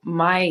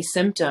my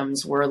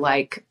symptoms were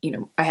like,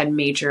 I had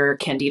major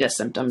candida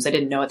symptoms. I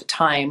didn't know at the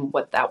time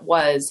what that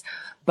was,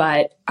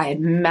 but I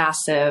had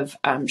massive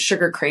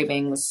sugar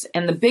cravings.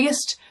 And the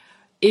biggest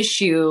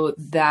issue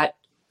that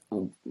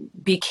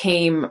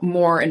became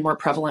more and more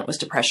prevalent was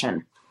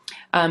depression.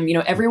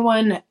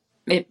 Everyone,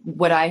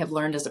 what I have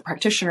learned as a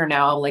practitioner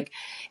now, like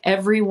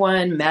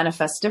everyone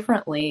manifests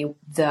differently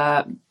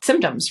the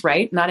symptoms,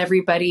 right? Not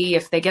everybody,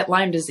 if they get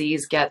Lyme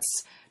disease,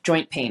 gets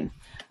joint pain.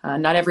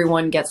 Not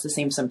everyone gets the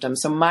same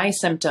symptoms. So my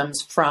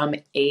symptoms from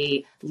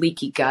a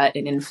leaky gut,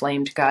 an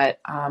inflamed gut,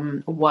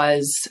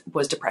 was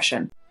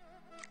depression.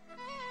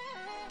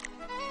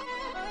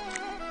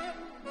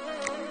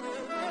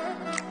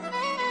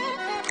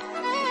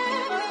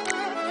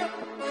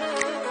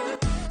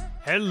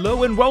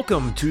 Hello and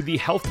welcome to the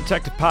Health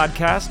Detective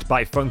Podcast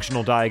by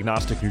Functional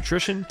Diagnostic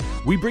Nutrition.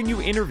 We bring you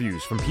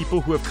interviews from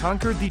people who have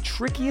conquered the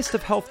trickiest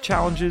of health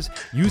challenges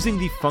using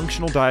the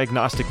functional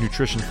diagnostic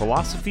nutrition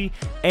philosophy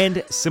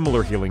and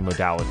similar healing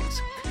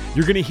modalities.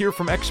 You're going to hear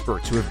from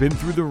experts who have been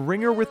through the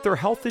ringer with their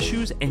health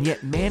issues and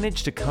yet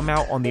managed to come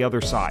out on the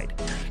other side.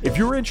 If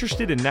you're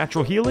interested in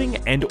natural healing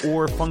and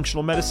or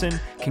functional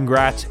medicine,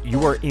 congrats,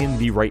 you are in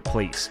the right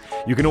place.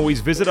 You can always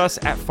visit us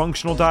at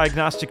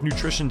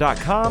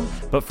functionaldiagnosticnutrition.com,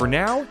 but for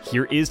now,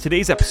 here is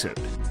today's episode.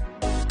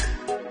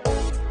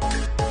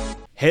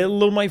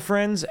 Hello, my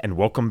friends, and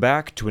welcome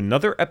back to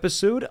another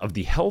episode of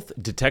the Health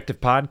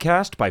Detective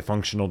Podcast by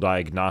Functional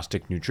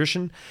Diagnostic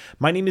Nutrition.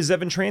 My name is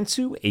Evan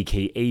Transu,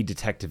 aka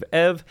Detective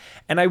Ev,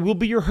 and I will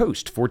be your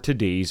host for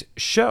today's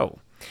show.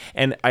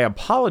 And I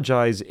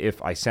apologize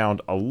if I sound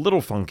a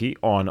little funky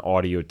on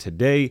audio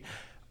today.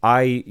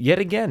 I, yet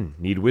again,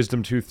 need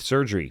wisdom tooth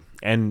surgery.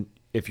 And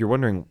if you're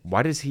wondering,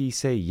 why does he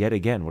say yet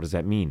again? What does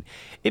that mean?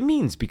 It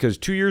means because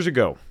 2 years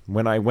ago,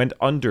 when I went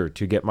under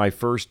to get my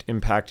first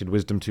impacted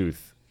wisdom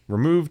tooth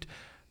removed,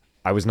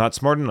 I was not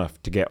smart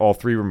enough to get all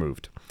three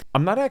removed.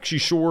 I'm not actually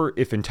sure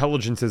if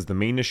intelligence is the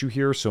main issue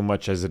here so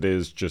much as it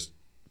is just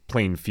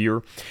plain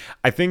fear.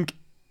 I think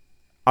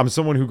I'm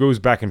someone who goes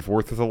back and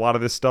forth with a lot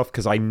of this stuff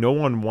because I know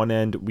on one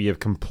end we have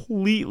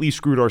completely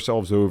screwed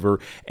ourselves over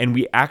and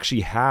we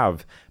actually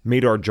have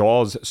made our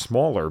jaws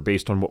smaller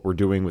based on what we're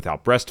doing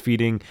without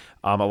breastfeeding.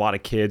 A lot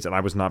of kids, and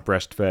I was not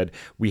breastfed,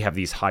 we have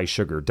these high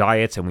sugar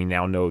diets and we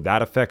now know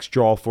that affects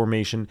jaw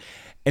formation.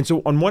 And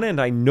so on one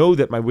end, I know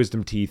that my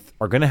wisdom teeth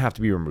are going to have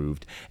to be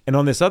removed. And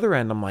on this other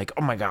end, I'm like,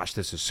 oh my gosh,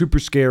 this is super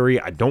scary.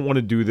 I don't want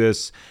to do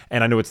this.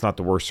 And I know it's not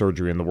the worst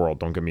surgery in the world.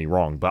 Don't get me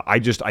wrong. But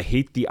I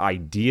hate the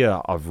idea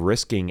of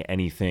risking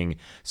anything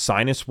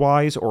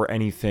sinus-wise or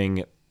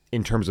anything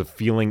in terms of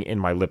feeling in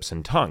my lips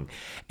and tongue.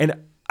 And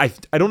I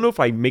don't know if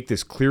I make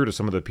this clear to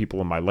some of the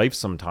people in my life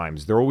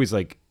sometimes. They're always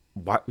like,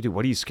 what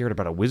are you scared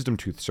about a wisdom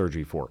tooth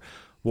surgery for?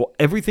 Well,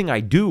 everything I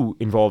do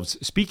involves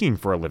speaking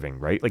for a living,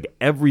 right? Like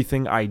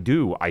everything I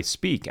do, I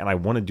speak, and I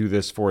want to do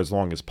this for as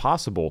long as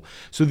possible.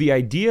 So the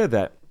idea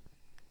that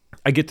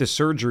I get this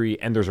surgery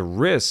and there's a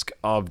risk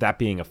of that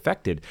being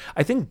affected,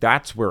 I think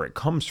that's where it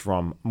comes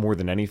from more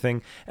than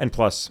anything. And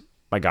plus,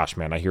 my gosh,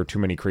 man, I hear too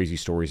many crazy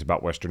stories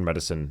about Western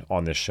medicine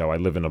on this show. I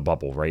live in a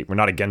bubble, right? We're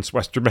not against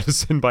Western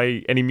medicine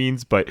by any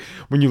means, but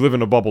when you live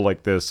in a bubble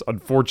like this,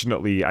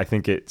 unfortunately, I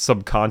think it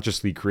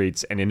subconsciously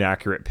creates an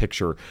inaccurate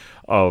picture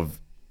of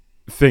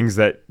things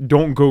that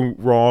don't go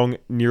wrong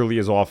nearly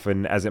as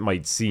often as it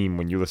might seem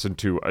when you listen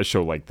to a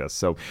show like this.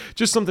 So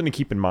just something to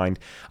keep in mind.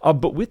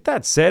 But with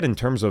that said, in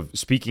terms of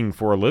speaking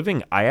for a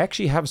living, I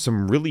actually have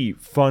some really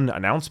fun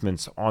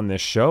announcements on this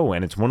show.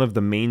 And it's one of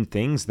the main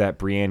things that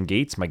Brianne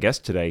Gates, my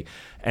guest today,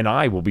 and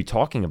I will be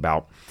talking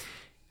about.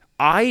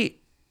 I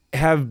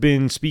have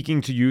been speaking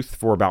to youth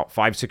for about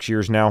 5-6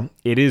 years now.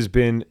 It has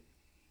been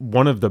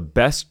one of the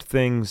best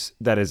things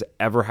that has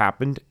ever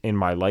happened in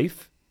my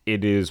life.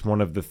 It is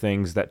one of the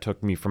things that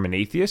took me from an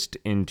atheist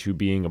into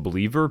being a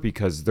believer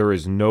because there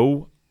is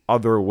no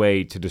other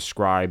way to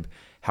describe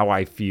how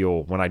I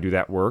feel when I do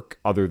that work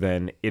other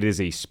than it is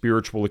a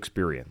spiritual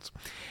experience.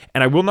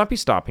 And I will not be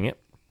stopping it.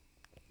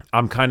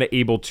 I'm kind of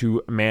able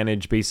to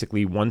manage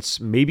basically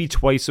once, maybe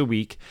twice a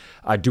week,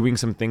 doing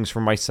some things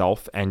for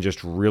myself and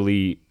just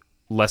really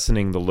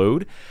lessening the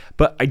load.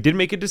 But I did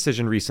make a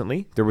decision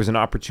recently. There was an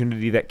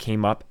opportunity that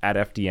came up at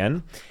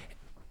FDN.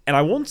 And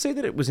I won't say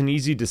that it was an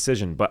easy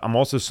decision, but I'm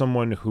also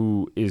someone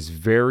who is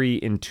very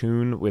in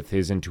tune with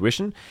his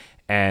intuition,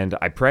 and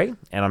I pray,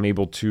 and I'm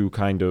able to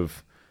kind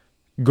of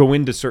go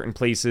into certain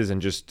places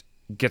and just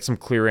get some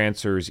clear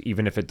answers,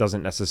 even if it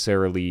doesn't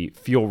necessarily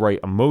feel right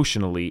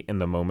emotionally in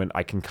the moment.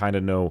 I can kind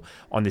of know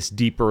on this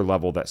deeper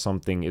level that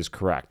something is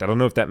correct. I don't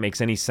know if that makes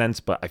any sense,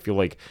 but I feel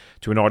like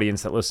to an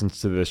audience that listens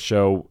to this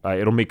show,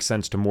 it'll make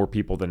sense to more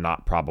people than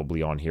not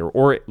probably on here,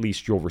 or at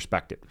least you'll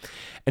respect it.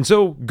 And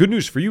so good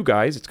news for you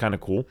guys. It's kind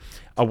of cool.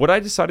 What I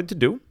decided to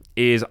do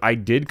is I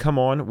did come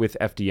on with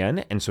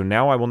FDN, and so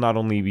now I will not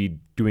only be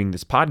doing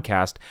this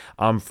podcast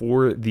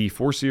for the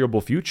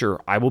foreseeable future,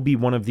 I will be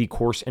one of the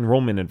course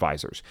enrollment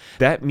advisors.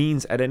 That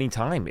means at any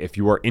time, if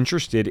you are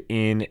interested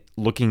in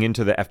looking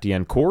into the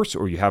FDN course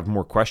or you have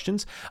more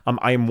questions,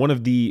 I am one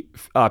of the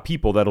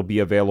people that'll be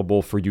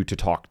available for you to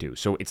talk to.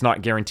 So it's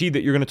not guaranteed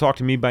that you're going to talk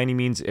to me by any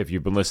means if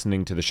you've been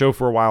listening to the show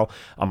for a while.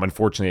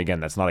 Unfortunately, again,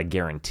 that's not a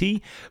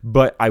guarantee,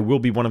 but I will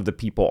be one of the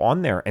people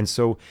on there. And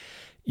so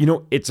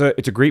it's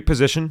a great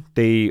position.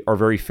 They are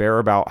very fair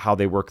about how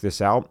they work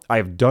this out. I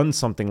have done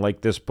something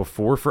like this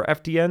before for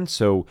FDN,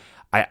 so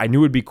I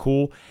knew it'd be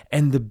cool.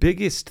 And the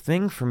biggest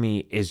thing for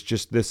me is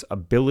just this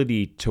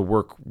ability to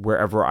work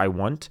wherever I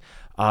want,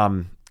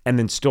 and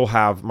then still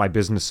have my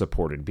business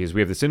supported, because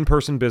we have this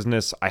in-person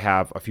business. I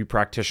have a few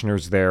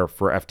practitioners there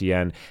for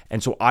FDN,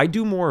 and so I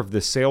do more of the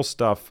sales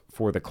stuff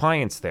for the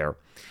clients there.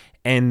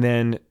 And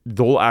then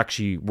they'll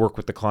actually work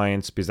with the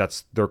clients because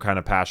that's their kind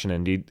of passion,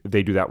 and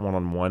they do that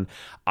one-on-one.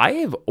 I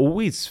have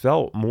always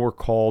felt more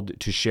called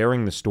to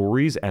sharing the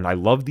stories, and I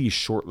love these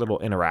short little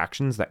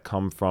interactions that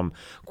come from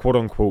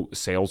quote-unquote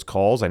sales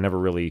calls. I never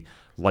really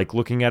like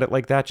looking at it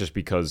like that just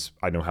because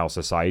I know how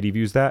society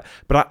views that.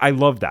 But I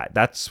love that.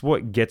 That's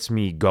what gets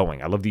me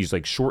going. I love these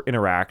like short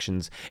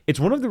interactions. It's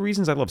one of the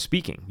reasons I love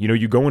speaking.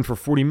 You go in for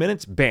 40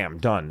 minutes, bam,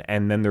 done.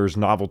 And then there's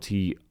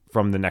novelty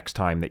from the next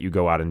time that you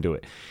go out and do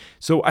it.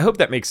 So I hope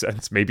that makes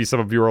sense. Maybe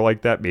some of you are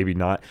like that, maybe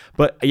not.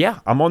 But yeah,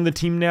 I'm on the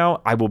team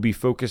now. I will be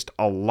focused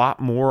a lot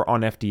more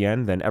on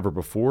FDN than ever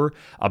before.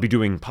 I'll be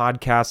doing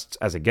podcasts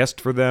as a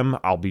guest for them.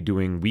 I'll be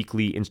doing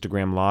weekly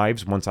Instagram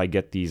lives once I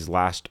get these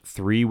last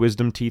 3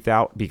 wisdom teeth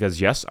out,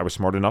 because yes, I was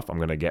smart enough. I'm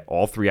going to get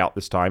all 3 out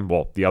this time.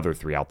 Well, the other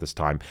 3 out this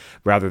time,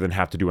 rather than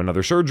have to do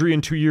another surgery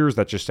in 2 years.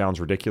 That just sounds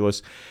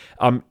ridiculous.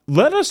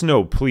 Let us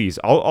know, please.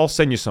 I'll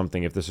send you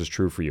something if this is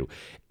true for you.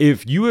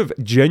 If you have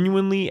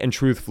genuinely and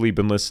truthfully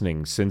been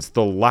listening since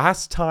the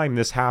last time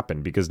this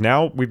happened, because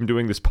now we've been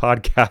doing this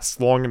podcast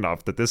long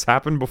enough that this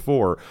happened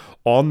before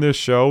on this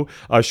show,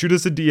 shoot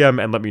us a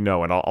DM and let me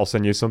know, and I'll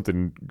send you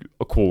something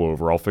cool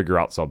over. I'll figure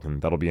out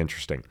something that'll be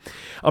interesting.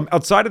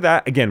 Outside of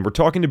that, again, we're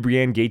talking to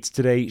Brianne Gates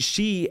today.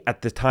 She,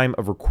 at the time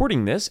of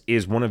recording this,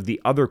 is one of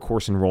the other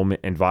course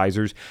enrollment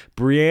advisors.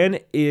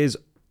 Brianne is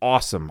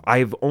awesome.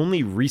 I've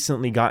only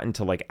recently gotten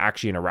to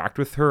actually interact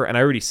with her, and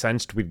I already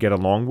sensed we'd get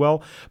along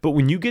well. But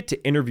when you get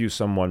to interview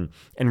someone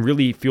and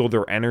really feel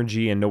their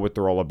energy and know what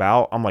they're all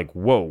about, I'm like,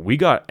 whoa, we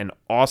got an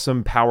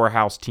awesome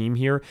powerhouse team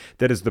here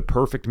that is the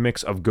perfect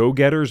mix of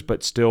go-getters,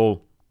 but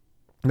still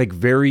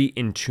very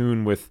in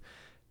tune with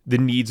the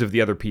needs of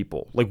the other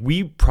people.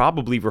 We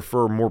probably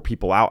refer more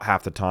people out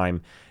half the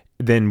time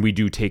than we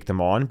do take them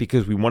on,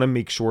 because we want to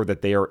make sure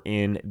that they are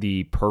in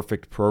the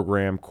perfect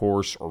program,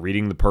 course, or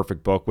reading the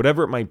perfect book,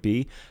 whatever it might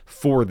be,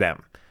 for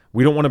them.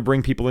 We don't want to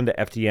bring people into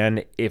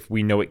FDN if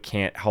we know it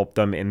can't help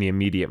them in the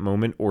immediate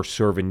moment or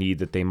serve a need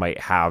that they might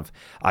have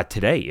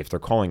today if they're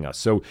calling us.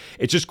 So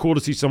it's just cool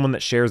to see someone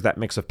that shares that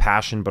mix of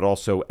passion but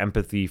also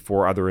empathy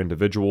for other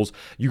individuals.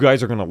 You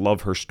guys are going to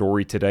love her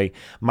story today.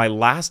 My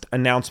last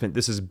announcement,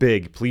 this is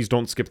big. Please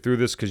don't skip through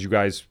this because you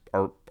guys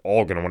are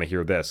all going to want to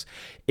hear this.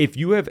 If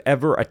you have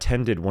ever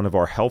attended one of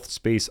our Health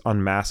Space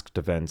Unmasked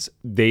events,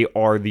 they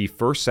are the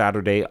first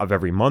Saturday of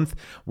every month.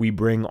 We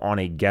bring on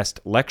a guest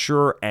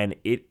lecturer, and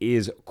it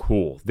is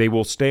cool. They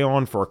will stay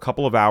on for a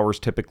couple of hours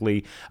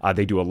typically.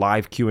 They do a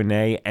live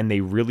Q&A, and they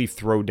really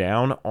throw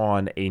down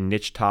on a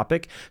niche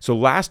topic. So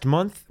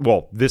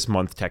this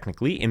month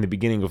technically, in the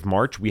beginning of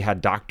March, we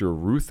had Dr.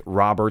 Ruth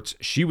Roberts.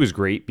 She was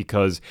great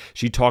because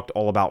she talked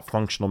all about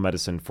functional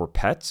medicine for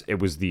pets. It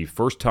was the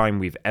first time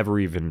we've ever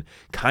even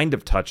kind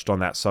of touched on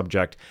that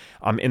subject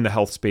in the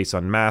Health Space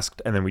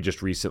Unmasked, and then we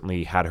just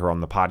recently had her on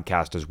the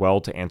podcast as well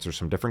to answer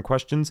some different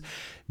questions.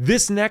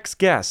 This next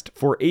guest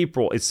for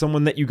April is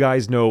someone that you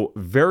guys know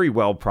very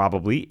well,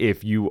 probably,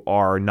 if you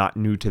are not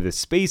new to this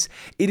space.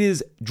 It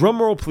is,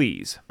 drumroll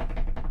please,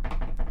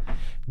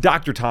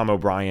 Dr. Tom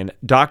O'Brien.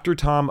 Dr.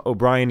 Tom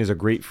O'Brien is a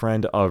great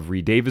friend of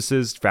Reed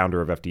Davis's,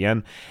 founder of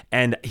FDN,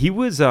 and he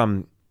was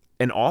an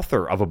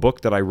author of a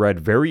book that I read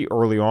very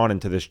early on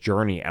into this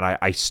journey, and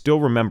I still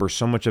remember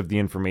so much of the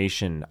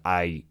information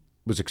I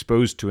was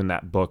exposed to in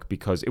that book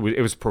because it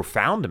was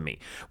profound to me.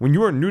 When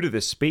you are new to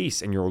this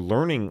space and you're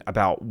learning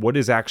about what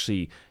is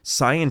actually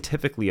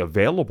scientifically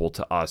available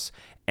to us,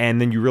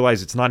 and then you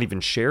realize it's not even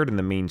shared in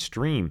the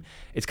mainstream,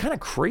 it's kind of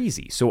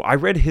crazy. So I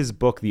read his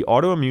book, The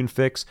Autoimmune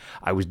Fix.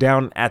 I was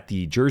down at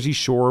the Jersey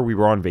Shore. We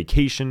were on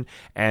vacation,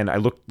 and I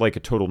looked like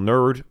a total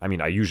nerd. I mean,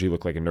 I usually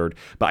look like a nerd,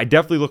 but I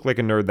definitely looked like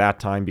a nerd that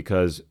time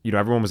because,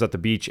 everyone was at the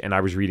beach, and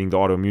I was reading The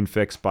Autoimmune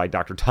Fix by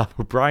Dr. Tom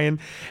O'Brien,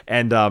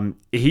 and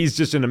he's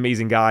just an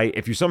amazing guy.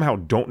 If you somehow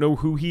don't know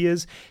who he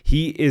is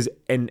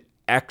an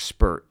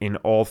expert in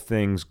all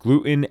things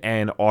gluten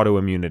and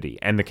autoimmunity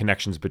and the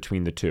connections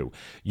between the two.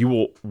 You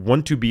will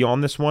want to be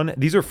on this one.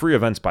 These are free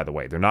events, by the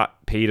way. They're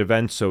not paid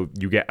events, so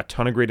you get a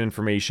ton of great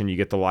information. You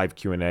get the live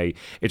Q&A.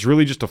 It's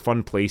really just a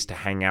fun place to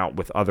hang out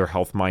with other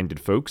health-minded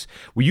folks.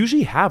 We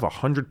usually have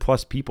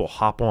 100+ people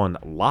hop on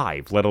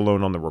live, let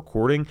alone on the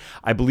recording.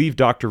 I believe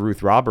Dr.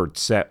 Ruth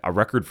Roberts set a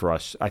record for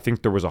us. I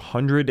think there was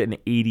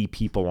 180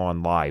 people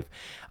on live.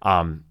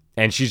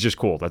 And she's just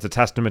cool. That's a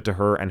testament to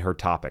her and her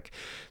topic.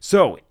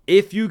 So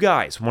if you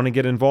guys want to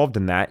get involved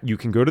in that, you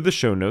can go to the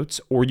show notes,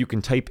 or you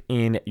can type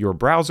in your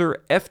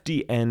browser,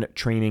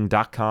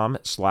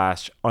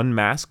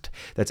 fdntraining.com/unmasked.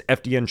 That's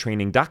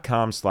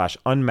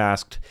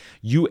fdntraining.com/unmasked,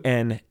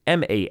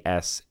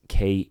 UNMASKED.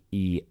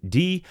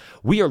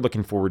 We are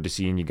looking forward to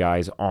seeing you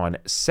guys on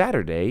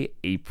Saturday,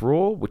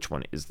 April. Which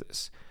one is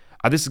this?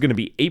 This is going to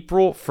be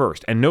April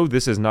 1st. And no,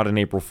 this is not an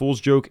April Fool's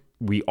joke.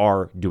 We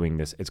are doing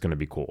this. It's going to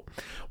be cool.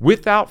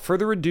 Without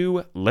further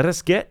ado, let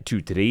us get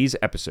to today's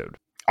episode.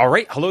 All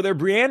right. Hello there,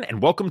 Brianne,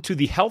 and welcome to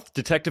the Health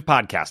Detective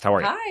Podcast. How are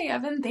you? Hi,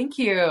 Evan. Thank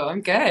you.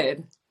 I'm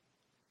good.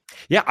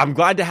 Yeah, I'm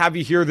glad to have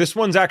you here. This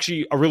one's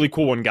actually a really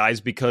cool one,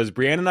 guys, because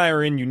Brianne and I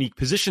are in unique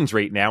positions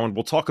right now, and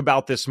we'll talk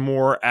about this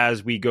more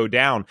as we go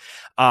down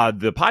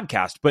the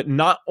podcast. But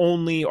not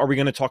only are we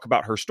going to talk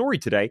about her story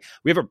today,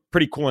 we have a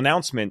pretty cool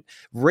announcement.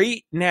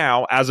 Right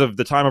now, as of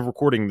the time of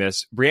recording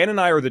this, Brianne and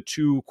I are the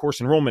two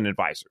course enrollment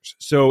advisors.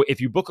 So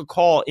if you book a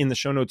call in the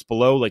show notes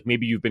below, like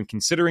maybe you've been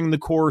considering the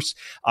course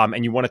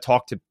and you want to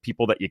talk to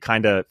people that you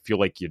kind of feel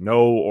like you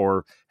know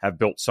or have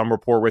built some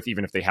rapport with,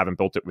 even if they haven't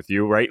built it with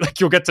you, right?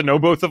 Like you'll get to know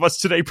both of us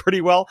today pretty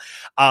well.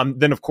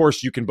 Then of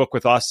course you can book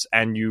with us,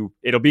 and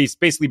it'll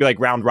basically be like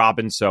round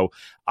robin. So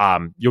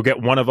you'll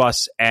get one of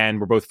us, and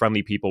we're both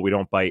friendly people. We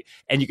don't bite.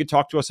 And you can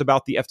talk to us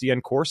about the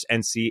FDN course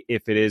and see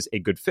if it is a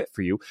good fit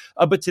for you.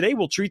 But today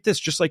we'll treat this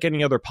just like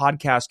any other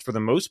podcast for the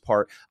most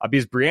part,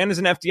 because Brianne is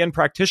an FDN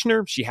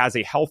practitioner. She has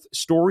a health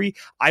story.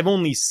 I've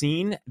only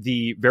seen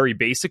the very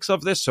basics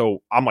of this.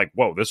 So I'm like,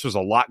 whoa, this was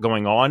a lot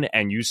going on.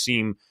 And you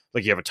seem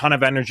like you have a ton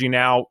of energy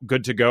now,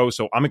 good to go.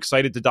 So I'm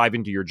excited to dive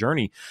into your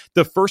journey.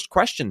 The first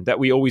question that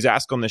we always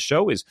ask on this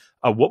show is,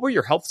 what were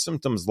your health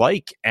symptoms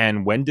like,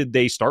 and when did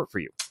they start for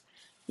you?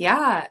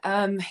 Yeah.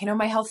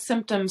 My health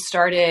symptoms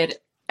started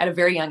at a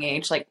very young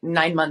age, like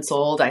 9 months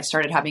old. I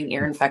started having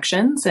ear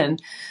infections.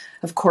 And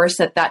of course,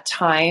 at that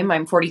time,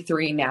 I'm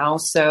 43 now.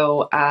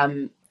 So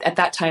at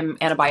that time,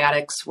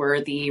 antibiotics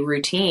were the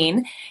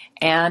routine.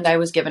 And I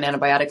was given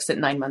antibiotics at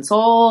 9 months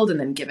old, and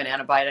then given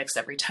antibiotics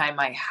every time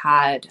I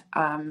had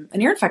an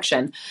ear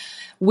infection,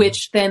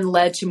 which then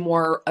led to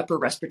more upper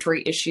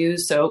respiratory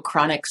issues. So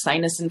chronic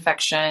sinus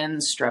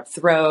infections, strep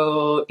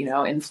throat,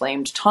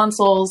 inflamed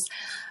tonsils.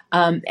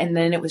 And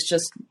then it was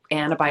just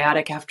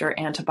antibiotic after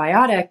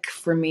antibiotic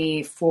for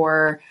me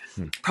for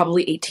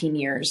probably 18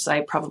 years.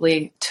 I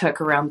probably took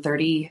around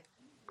 30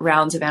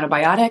 rounds of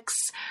antibiotics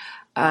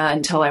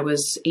until I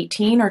was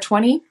 18 or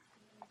 20.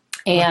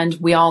 And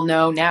we all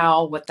know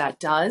now what that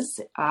does.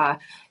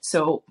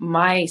 So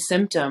my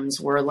symptoms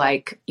were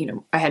like,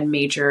 I had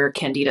major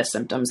candida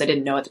symptoms. I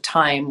didn't know at the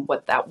time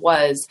what that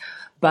was,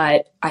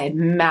 but I had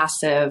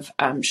massive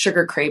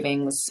sugar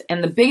cravings.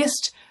 And the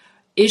biggest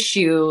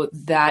issue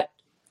that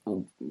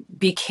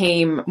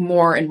became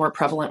more and more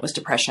prevalent was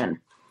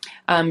depression.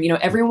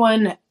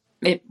 Everyone,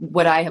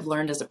 what I have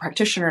learned as a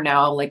practitioner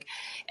now, like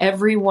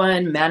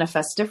everyone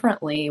manifests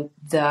differently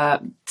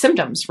the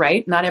symptoms,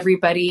 right? Not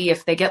everybody,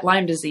 if they get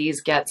Lyme disease,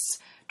 gets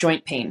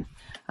joint pain.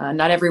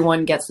 Not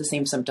everyone gets the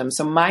same symptoms.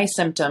 So my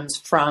symptoms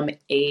from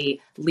a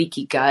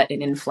leaky gut,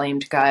 an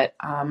inflamed gut,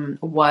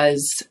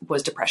 was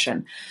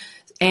depression.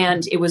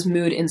 And it was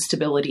mood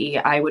instability.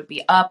 I would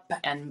be up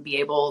and be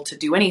able to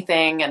do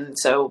anything. And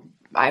so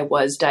I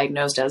was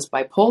diagnosed as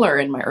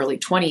bipolar in my early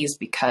 20s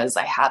because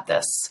I had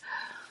this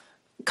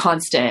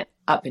constant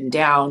up and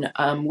down,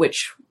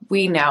 which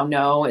we now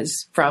know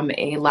is from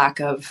a lack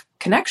of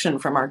connection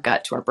from our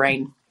gut to our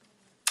brain.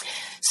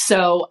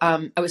 So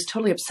I was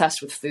totally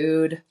obsessed with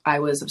food. I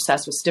was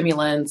obsessed with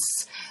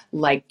stimulants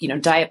like,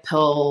 diet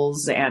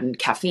pills and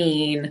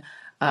caffeine.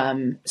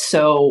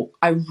 So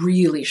I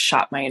really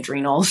shot my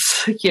adrenals,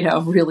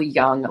 really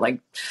young, like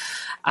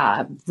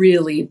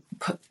really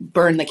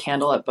burned the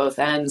candle at both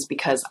ends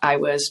because I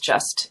was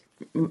just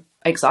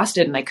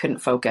exhausted and I couldn't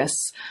focus.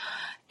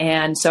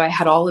 And so I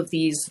had all of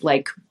these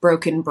like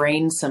broken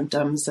brain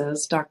symptoms,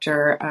 as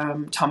Dr.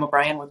 Tom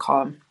O'Brien would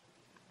call them.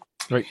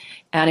 Right.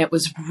 And it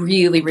was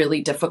really,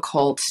 really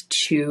difficult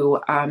to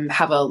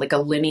have a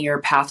linear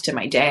path to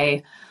my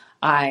day.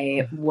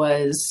 I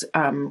was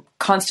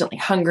constantly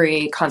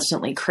hungry,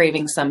 constantly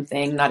craving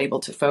something, not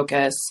able to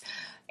focus.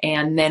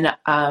 And then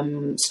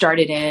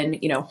started in,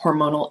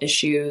 hormonal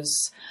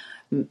issues,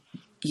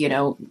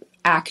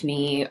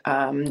 acne,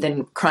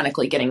 then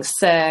chronically getting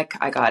sick.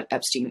 I got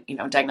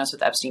diagnosed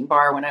with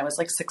Epstein-Barr when I was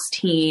like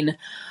 16.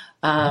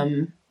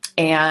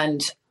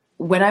 And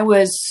when I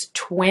was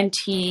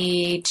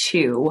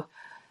 22,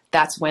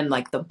 that's when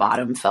like the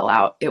bottom fell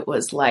out. It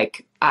was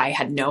like I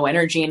had no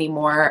energy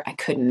anymore.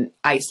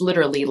 I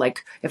literally,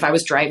 like, if I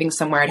was driving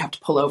somewhere, I'd have to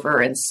pull over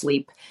and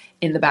sleep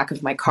in the back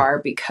of my car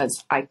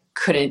because I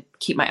couldn't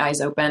keep my eyes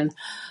open.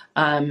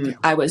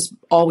 I was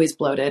always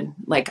bloated,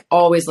 like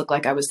always looked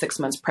like I was 6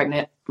 months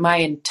pregnant. My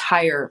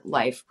entire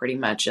life, pretty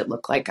much, it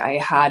looked like I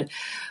had,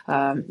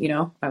 I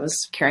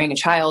was carrying a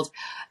child,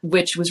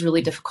 which was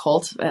really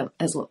difficult,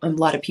 as a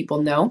lot of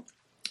people know.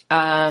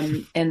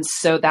 And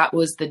so that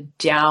was the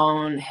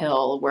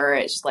downhill where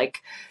it's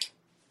like,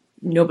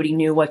 nobody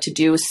knew what to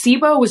do.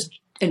 SIBO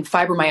and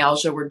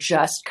fibromyalgia were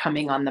just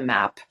coming on the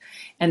map.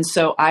 And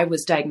so I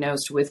was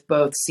diagnosed with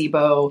both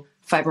SIBO,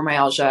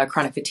 fibromyalgia,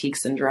 chronic fatigue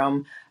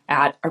syndrome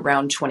at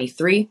around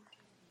 23.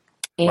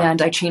 And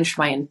wow. I changed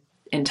my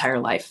entire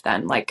life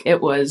then. Like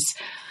it was,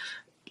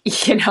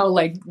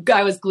 like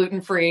I was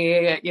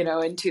gluten-free,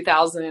 in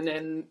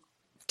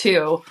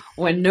 2002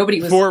 when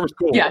nobody was, before it was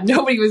cool.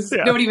 Nobody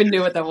even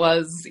knew what that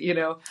was,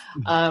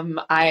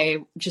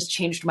 I just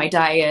changed my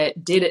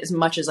diet, did it as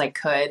much as I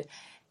could,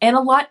 and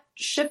a lot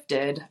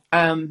shifted.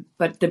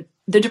 But the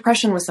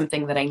depression was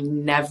something that I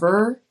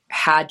never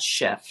had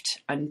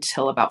shift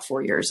until about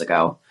 4 years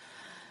ago.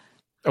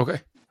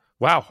 Okay.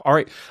 Wow. All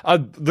right.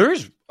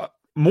 There's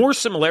more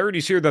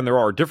similarities here than there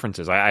are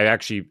differences. I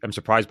actually am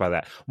surprised by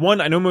that.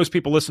 One, I know most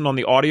people listen on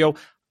the audio.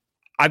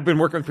 I've been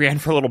working with Brianne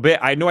for a little bit.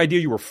 I had no idea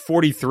you were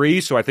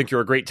 43, so I think you're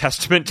a great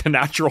testament to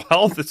natural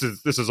health. This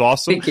is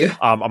awesome. Thank you.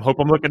 I hope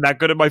I'm looking that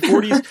good in my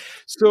 40s.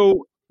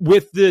 So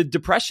with the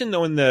depression,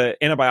 though, and the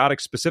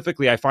antibiotics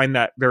specifically, I find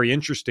that very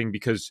interesting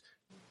because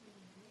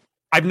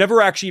I've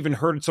never actually even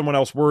heard someone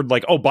else word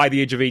like, oh, by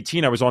the age of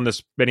 18, I was on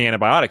this many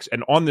antibiotics.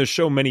 And on this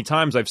show, many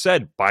times I've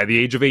said, by the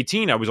age of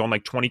 18, I was on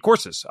like 20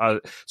 courses.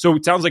 So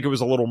it sounds like it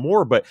was a little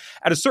more, but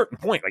at a certain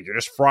point, like you're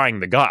just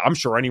frying the gut. I'm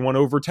sure anyone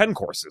over 10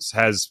 courses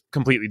has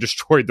completely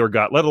destroyed their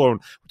gut, let alone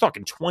we're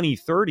talking 20,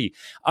 30.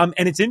 And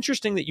it's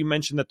interesting that you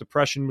mentioned that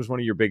depression was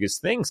one of your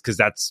biggest things, because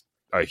that's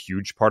a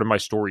huge part of my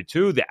story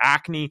too, the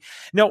acne.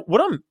 Now,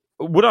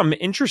 what I'm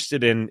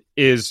interested in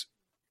is,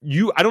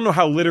 I don't know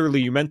how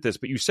literally you meant this,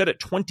 but you said at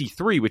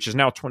 23, which is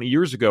now 20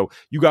 years ago,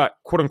 you got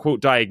quote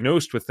unquote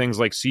diagnosed with things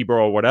like SIBO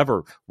or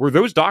whatever. Were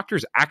those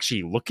doctors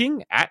actually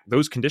looking at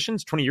those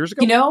conditions 20 years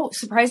ago?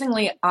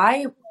 Surprisingly,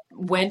 I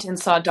went and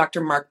saw Dr.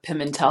 Mark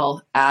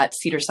Pimentel at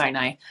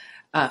Cedars-Sinai,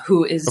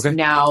 who is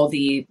now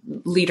the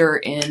leader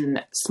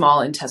in small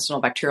intestinal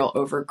bacterial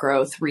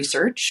overgrowth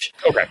research.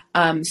 Okay.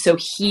 So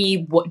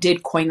he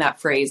did coin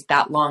that phrase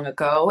that long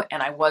ago,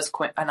 and I was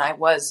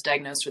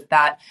diagnosed with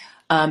that.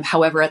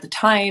 However, at the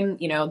time,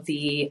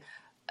 the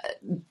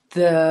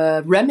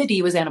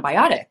remedy was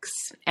antibiotics,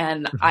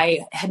 and I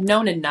had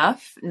known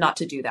enough not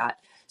to do that.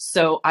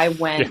 So I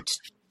went,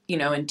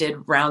 and did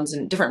different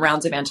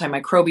rounds of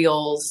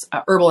antimicrobials,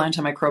 herbal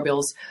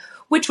antimicrobials,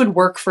 which would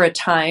work for a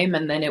time,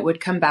 and then it would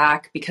come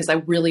back because I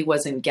really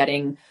wasn't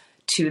getting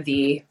to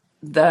the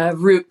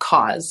root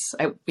cause.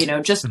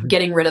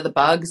 Getting rid of the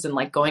bugs and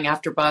like going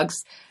after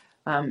bugs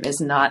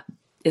is not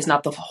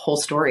the whole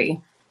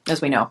story,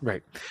 as we know.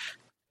 Right.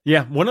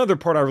 Yeah. One other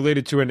part I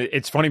related to, and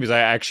it's funny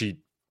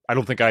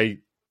because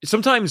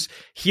sometimes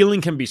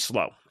healing can be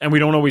slow and we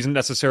don't always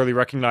necessarily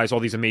recognize all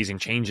these amazing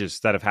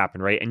changes that have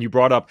happened. Right. And you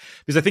brought up,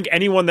 because I think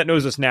anyone that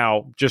knows us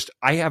now,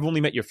 I have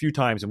only met you a few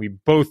times and we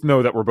both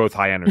know that we're both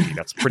high energy.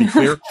 That's pretty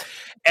clear.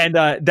 And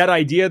that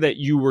idea that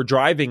you were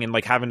driving and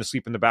like having to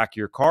sleep in the back of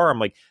your car, I'm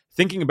like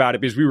thinking about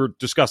it because we were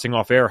discussing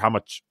off air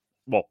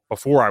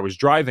before I was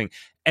driving.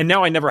 And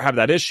now I never have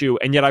that issue.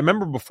 And yet I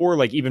remember before,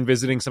 like even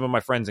visiting some of my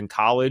friends in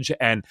college,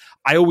 and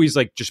I always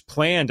like just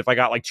planned if I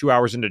got like 2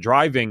 hours into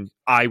driving,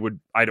 I'd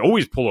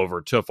always pull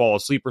over to fall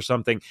asleep or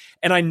something.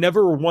 And I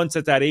never once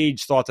at that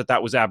age thought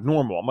that was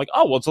abnormal. I'm like,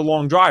 oh, well, it's a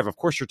long drive. Of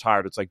course you're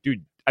tired. It's like,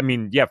 dude,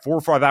 4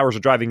 or 5 hours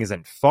of driving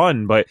isn't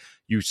fun, but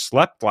you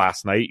slept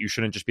last night. You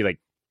shouldn't just be like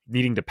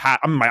needing to pat.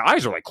 My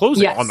eyes are like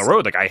closing on the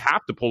road. Like I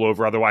have to pull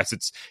over. Otherwise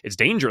it's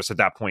dangerous at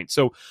that point.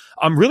 So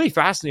really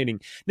fascinating.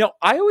 Now,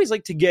 I always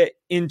like to get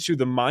into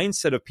the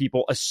mindset of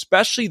people,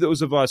 especially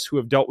those of us who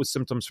have dealt with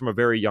symptoms from a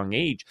very young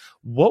age.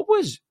 What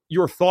was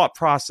your thought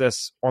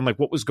process on like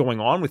what was going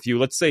on with you?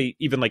 Let's say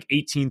even like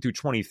 18 through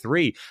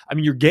 23.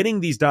 You're getting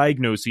these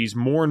diagnoses,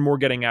 more and more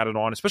getting added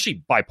on,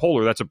 especially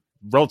bipolar. That's a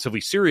relatively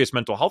serious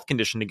mental health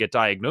condition to get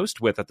diagnosed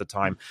with at the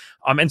time,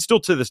 and still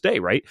to this day,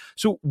 right?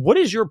 So what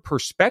is your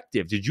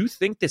perspective? Did you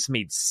think this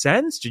made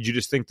sense? Did you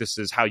just think this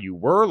is how you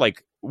were?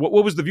 Like, what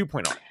was the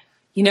viewpoint on it?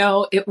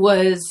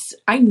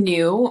 I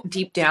knew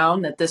deep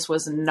down that this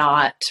was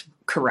not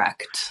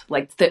correct.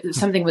 Like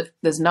something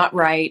was not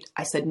right.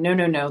 I said,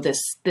 no,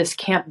 this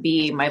can't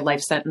be my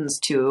life sentence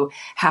to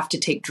have to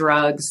take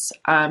drugs.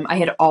 I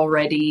had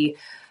already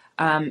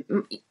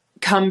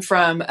come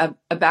from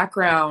a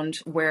background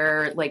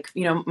where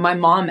my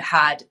mom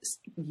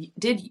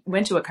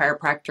went to a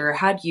chiropractor,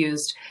 had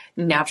used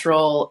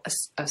natural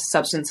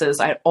substances.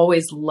 I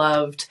always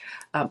loved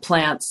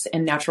plants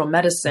and natural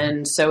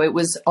medicine. So it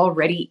was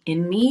already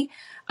in me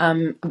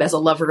as a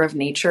lover of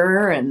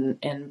nature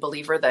and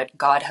believer that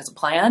God has a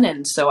plan.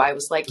 And so I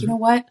was like, you know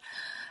what?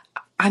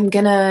 I'm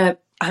going to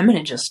I'm going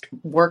to just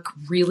work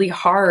really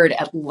hard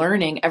at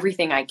learning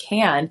everything I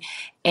can.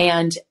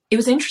 And it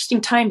was an interesting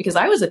time because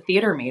I was a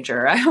theater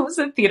major. I was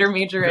a theater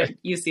major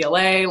at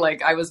UCLA.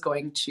 Like I was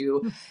going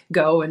to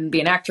go and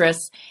be an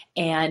actress.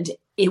 And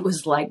it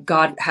was like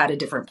God had a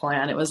different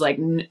plan. It was like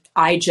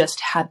I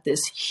just had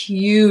this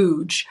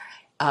huge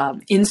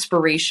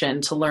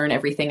inspiration to learn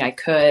everything I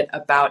could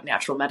about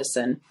natural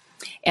medicine.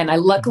 And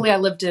luckily I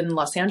lived in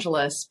Los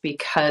Angeles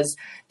because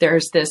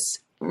there's this,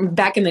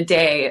 back in the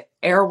day,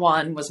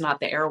 Erewhon was not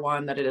the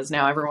Erewhon that it is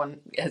now. Everyone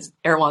has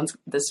Erewhon's,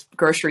 this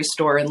grocery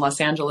store in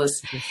Los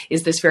Angeles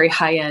is this very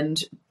high end,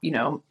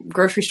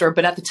 grocery store.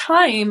 But at the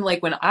time,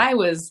 like when I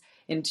was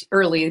in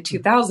early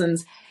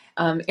 2000s,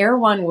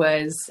 Erewhon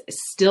was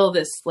still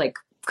this like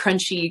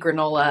crunchy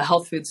granola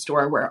health food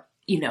store where,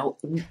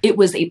 it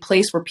was a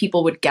place where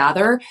people would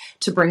gather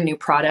to bring new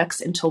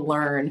products and to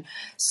learn.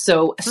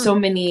 So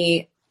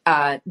many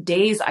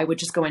days I would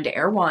just go into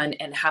Erewhon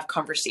and have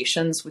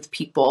conversations with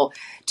people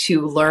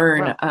to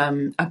learn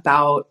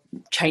about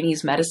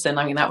Chinese medicine.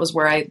 I mean, that was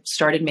where I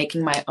started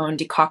making my own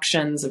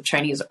decoctions of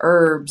Chinese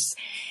herbs.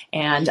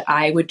 And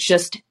I would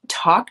just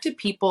talk to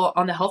people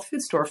on the health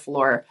food store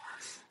floor.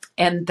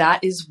 And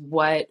that is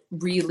what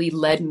really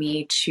led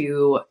me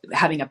to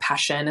having a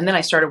passion. And then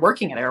I started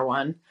working at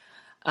Erewhon.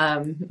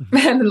 And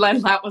then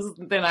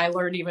I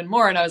learned even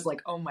more. And I was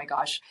like, oh my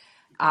gosh,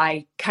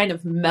 I kind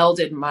of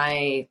melded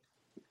my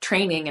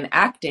training and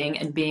acting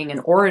and being an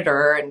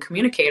orator and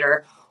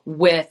communicator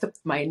with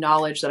my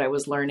knowledge that I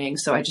was learning.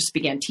 So I just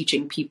began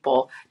teaching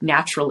people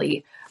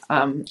naturally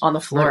on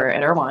the floor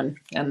at Erewhon.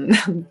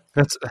 And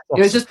that's it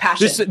was just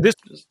passion.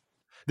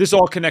 This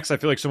all connects, I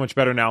feel like, so much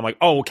better now. I'm like,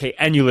 oh, okay.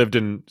 And you lived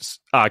in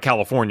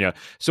California.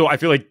 So I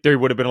feel like they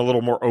would have been a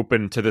little more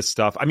open to this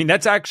stuff. I mean,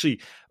 that's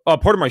actually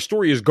part of my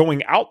story is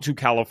going out to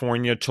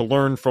California to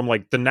learn from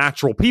like the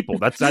natural people.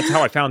 That's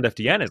how I found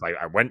FDN. Is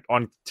I went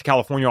on to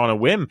California on a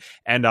whim,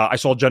 and I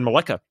saw Jen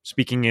Maleka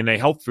speaking in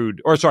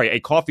a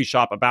coffee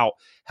shop about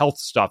health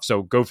stuff.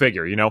 So go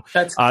figure,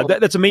 That's cool.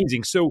 That's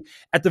amazing. So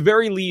at the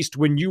very least,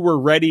 when you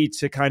were ready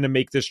to kind of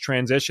make this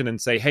transition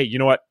and say, hey, you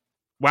know what?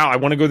 Wow, I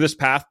want to go this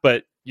path,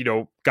 but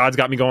God's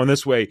got me going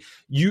this way.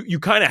 You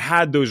kind of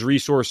had those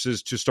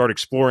resources to start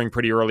exploring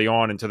pretty early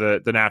on into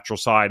the natural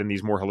side and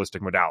these more holistic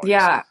modalities.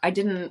 Yeah, I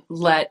didn't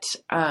let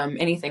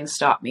anything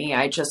stop me.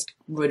 I just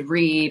would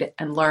read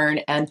and learn.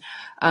 And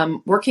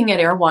working at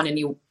Erewhon, and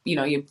you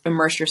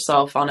immerse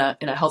yourself in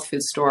a health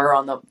food store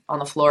on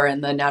the floor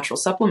in the natural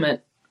supplement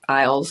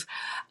aisles.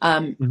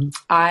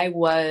 I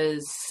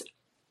was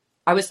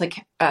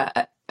like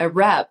a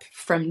rep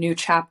from New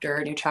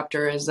Chapter. New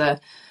Chapter is a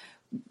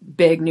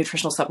big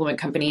nutritional supplement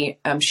company.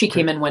 She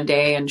came in one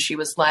day and she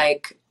was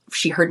like,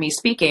 she heard me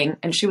speaking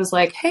and she was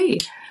like, hey,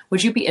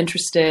 would you be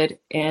interested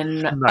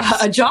in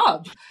a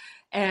job?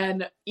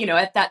 And,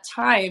 at that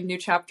time, New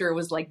Chapter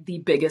was like the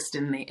biggest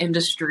in the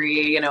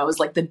industry. It was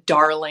like the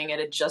darling.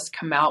 It had just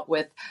come out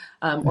with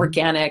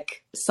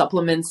organic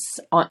supplements.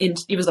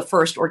 It was the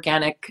first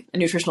organic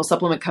nutritional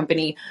supplement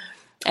company.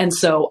 And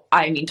so,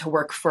 to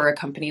work for a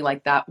company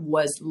like that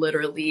was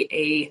literally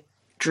a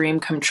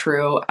dream come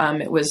true.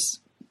 It was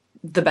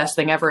the best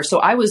thing ever. So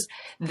I was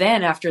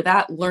then, after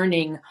that,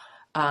 learning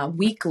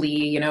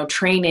weekly,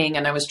 training,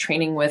 and I was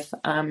training with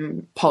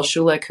Paul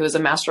Schulich, who is a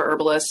master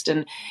herbalist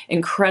and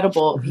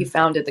incredible. He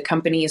founded the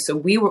company.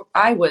 So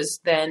I was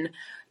then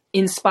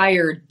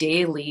inspired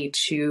daily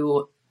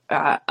to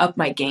up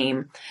my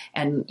game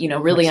and,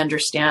 really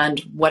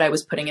understand what I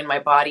was putting in my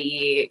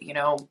body.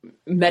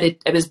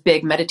 It was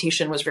big.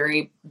 Meditation was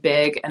very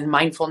big, and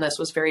mindfulness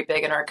was very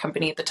big in our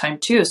company at the time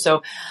too.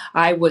 So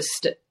I was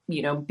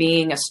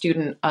being a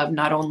student of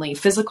not only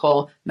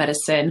physical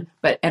medicine,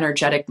 but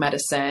energetic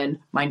medicine,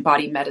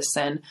 mind-body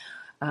medicine.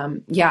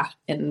 And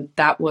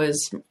I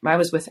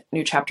was with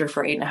New Chapter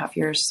for 8.5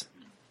 years.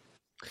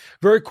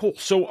 Very cool.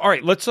 So, all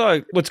right, let's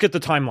get the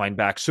timeline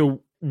back.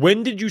 So what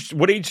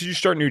age did you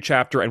start New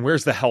Chapter, and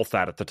where's the health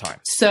at the time?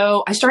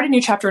 So I started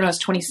New Chapter when I was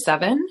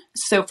 27.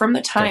 So from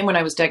the time when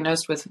I was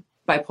diagnosed with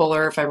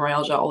bipolar,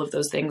 fibromyalgia, all of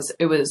those things,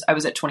 I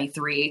was at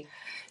 23.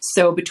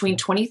 So between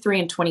 23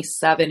 and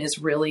 27 is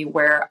really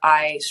where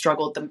I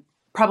struggled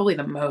probably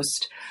the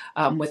most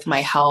with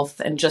my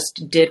health, and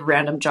just did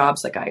random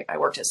jobs. Like I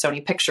worked at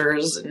Sony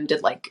Pictures and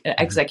did like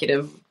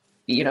executive,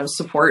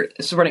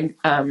 supporting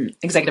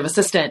executive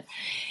assistant.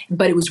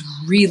 But it was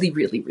really,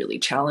 really, really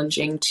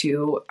challenging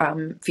to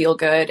feel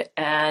good.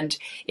 And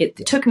it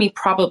took me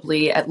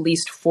probably at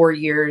least 4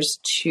 years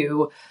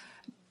to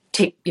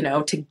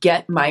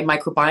get my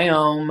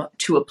microbiome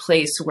to a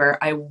place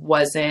where I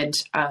wasn't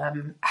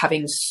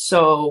having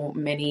so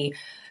many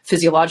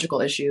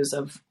physiological issues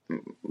of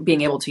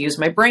being able to use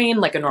my brain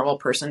like a normal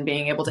person,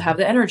 being able to have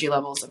the energy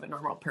levels of a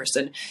normal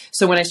person.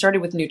 So when I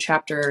started with New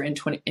Chapter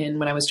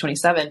when I was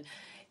 27,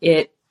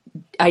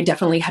 I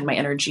definitely had my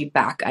energy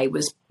back. I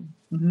was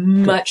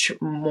much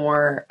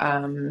more,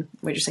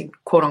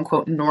 quote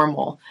unquote,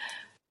 normal.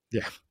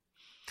 Yeah.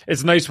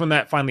 It's nice when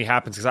that finally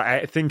happens, because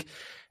I think,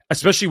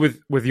 especially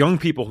with young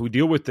people who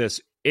deal with this,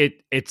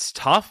 it's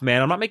tough,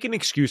 man. I'm not making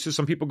excuses.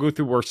 Some people go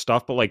through worse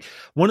stuff, but like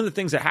one of the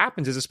things that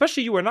happens is,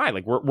 especially you and I,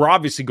 like we're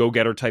obviously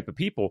go-getter type of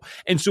people.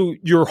 And so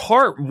your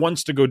heart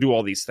wants to go do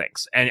all these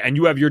things, and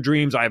you have your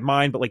dreams, I have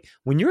mine. But like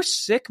when you're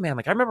sick, man,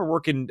 like I remember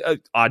working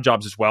odd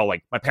jobs as well,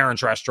 like my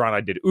parents' restaurant,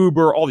 I did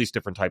Uber, all these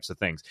different types of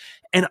things.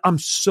 And I'm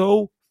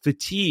so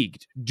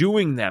fatigued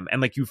doing them,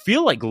 and like you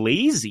feel like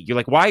lazy. You're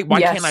like, why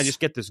Yes. can't I just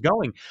get this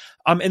going?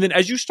 And then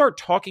as you start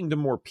talking to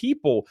more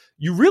people,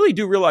 you really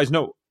do realize,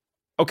 no,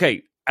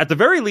 okay, at the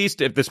very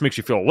least, if this makes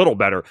you feel a little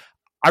better,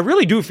 I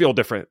really do feel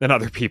different than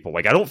other people.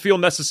 Like I don't feel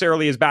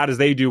necessarily as bad as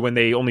they do when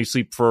they only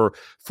sleep for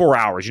 4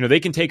 hours. You know,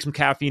 they can take some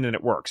caffeine and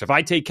it works. If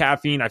I take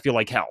caffeine, I feel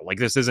like hell. Like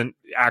this isn't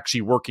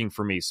actually working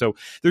for me. So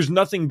there's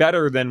nothing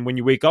better than when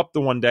you wake up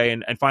the one day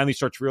and finally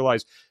start to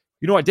realize,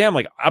 you know what, damn,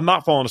 like I'm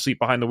not falling asleep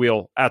behind the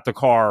wheel at the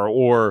car,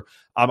 or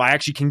I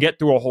actually can get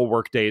through a whole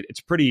work day.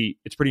 It's pretty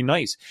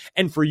nice.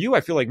 And for you,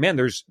 I feel like, man,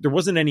 there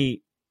wasn't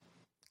any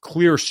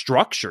clear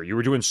structure. You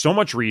were doing so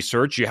much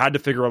research. You had to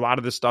figure a lot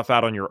of this stuff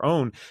out on your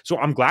own. So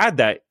I'm glad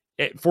that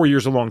 4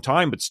 years is a long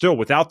time, but still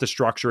without the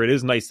structure, it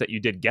is nice that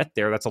you did get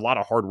there. That's a lot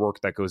of hard work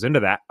that goes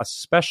into that,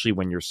 especially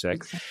when you're sick.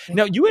 Exactly.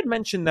 Now, you had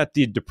mentioned that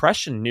the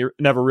depression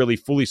never really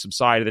fully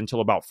subsided until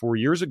about 4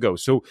 years ago.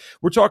 So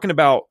we're talking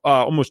about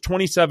almost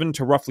 27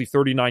 to roughly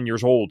 39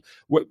 years old.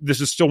 This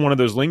is still one of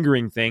those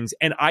lingering things.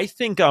 And I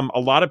think a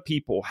lot of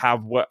people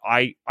have what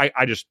I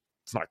just,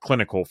 it's not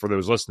clinical for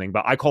those listening,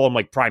 but I call them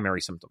like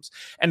primary symptoms.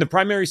 And the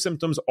primary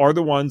symptoms are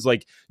the ones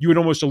like you had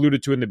almost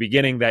alluded to in the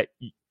beginning that,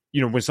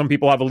 you know, when some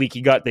people have a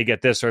leaky gut, they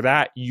get this or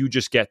that. You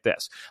just get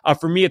this.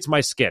 For me, it's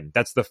my skin.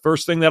 That's the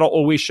first thing that'll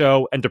always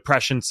show, and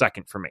depression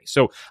second for me.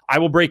 So I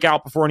will break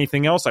out before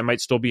anything else. I might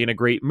still be in a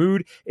great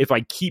mood. If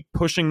I keep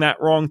pushing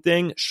that wrong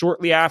thing,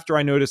 shortly after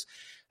I notice,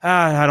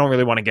 I don't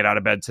really want to get out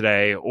of bed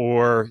today,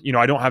 or, you know,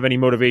 I don't have any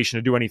motivation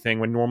to do anything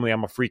when normally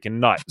I'm a freaking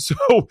nut. So,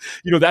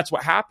 you know, that's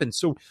what happens.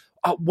 So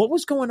what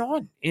was going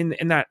on in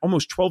that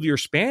almost 12-year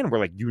span where,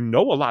 like, you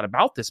know a lot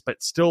about this,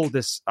 but still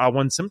this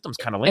one symptom's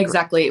kind of lingering?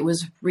 Exactly. It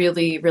was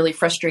really, really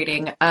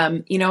frustrating.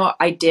 You know,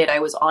 I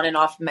was on and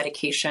off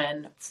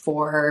medication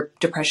for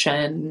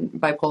depression,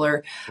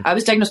 bipolar. I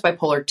was diagnosed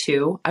bipolar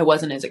 2. I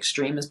wasn't as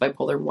extreme as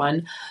bipolar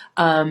 1.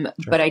 Sure.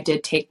 But I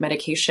did take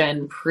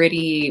medication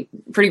pretty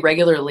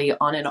regularly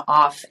on and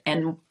off.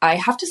 And I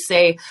have to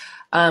say,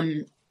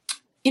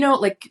 you know,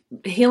 like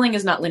healing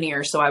is not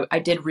linear. So I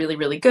did really,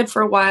 really good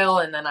for a while.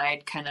 And then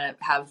I'd kind of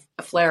have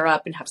a flare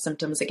up and have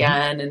symptoms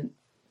again and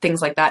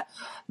things like that.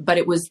 But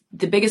it was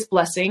the biggest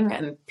blessing,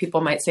 and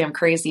people might say I'm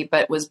crazy,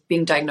 but was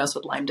being diagnosed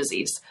with Lyme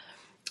disease.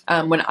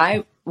 When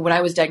I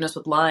was diagnosed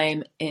with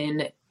Lyme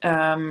in,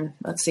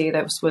 let's see,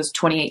 that was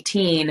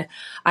 2018,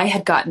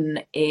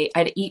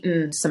 I'd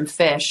eaten some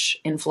fish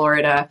in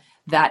Florida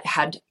that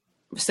had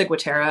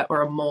ciguatera,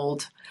 or a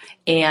mold.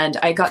 And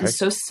I gotten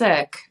so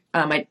sick,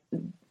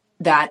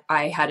 that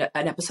I had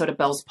an episode of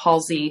Bell's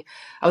palsy.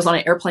 I was on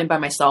an airplane by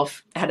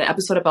myself. I had an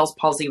episode of Bell's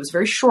palsy. It was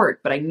very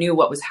short, but I knew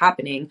what was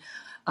happening.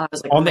 I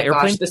was like, on the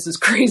airplane? Gosh, this is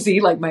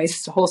crazy. Like my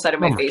whole side of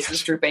my face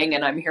is drooping,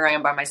 and I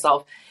am by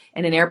myself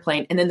in an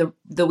airplane. And then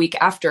the week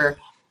after,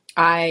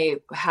 I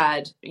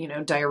had, you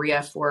know,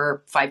 diarrhea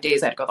for 5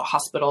 days. I had to go to the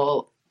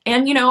hospital.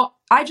 And, you know,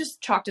 I just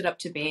chalked it up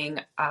to being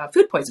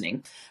food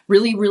poisoning.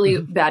 Really,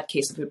 really bad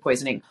case of food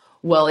poisoning.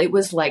 Well, it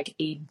was like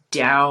a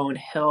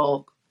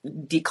downhill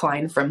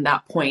decline from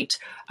that point.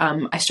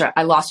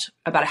 I lost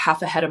about a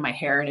half a head of my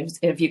hair. And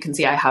if you can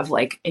see, I have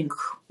like,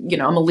 you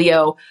know, I'm a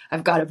Leo.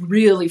 I've got a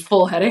really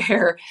full head of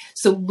hair.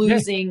 So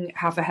losing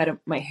half a head of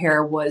my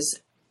hair was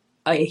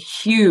a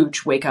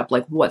huge wake up,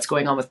 like what's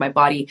going on with my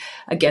body.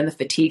 Again, the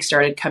fatigue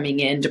started coming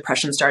in,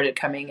 depression started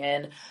coming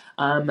in.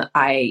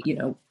 I, you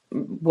know,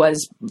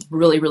 was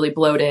really, really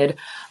bloated.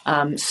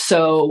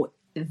 So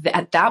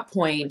at that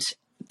point,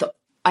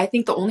 I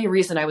think the only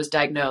reason I was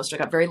diagnosed, I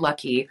got very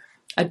lucky.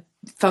 A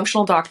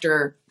functional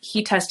doctor,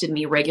 he tested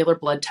me, regular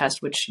blood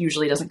test, which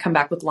usually doesn't come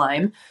back with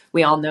Lyme.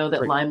 We all know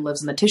that Lyme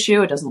lives in the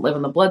tissue. It doesn't live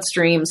in the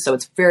bloodstream. So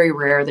it's very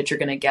rare that you're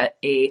going to get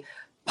a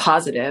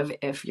positive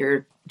if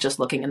you're just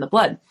looking in the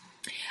blood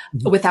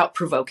without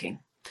provoking.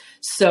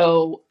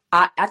 So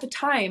at the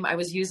time, I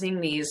was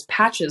using these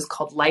patches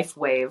called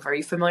LifeWave. Are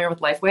you familiar with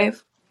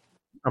LifeWave?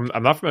 I'm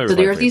not familiar with LifeWave.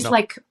 So there are these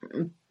like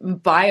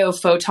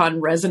biophoton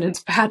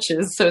resonance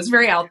patches. So it's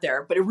very out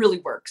there, but it really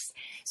works.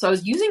 So I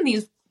was using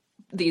these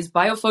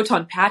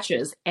biophoton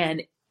patches,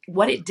 and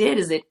what it did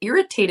is it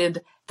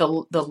irritated the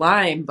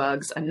Lyme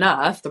bugs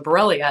enough, the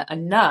Borrelia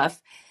enough,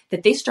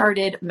 that they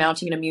started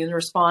mounting an immune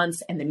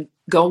response and then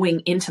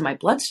going into my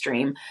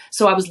bloodstream.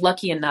 So I was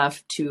lucky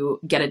enough to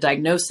get a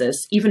diagnosis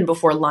even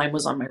before Lyme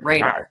was on my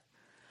radar. Wow.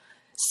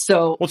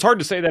 So, well, it's hard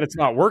to say that it's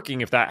not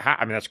working if that,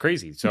 I mean, that's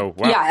crazy. So,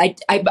 wow. Yeah,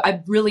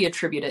 I really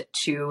attribute it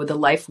to the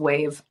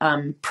LifeWave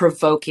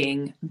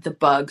provoking the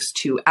bugs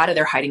out of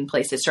their hiding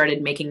place. It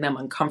started making them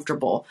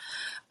uncomfortable.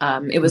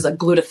 It was a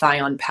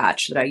glutathione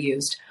patch that I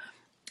used.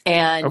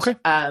 And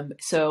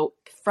so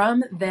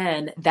from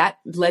then, that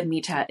led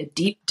me to a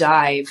deep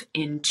dive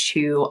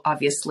into,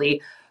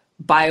 obviously,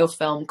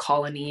 biofilm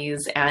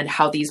colonies and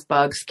how these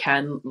bugs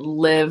can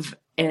live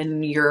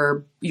in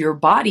your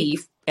body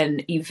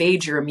and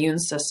evade your immune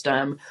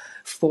system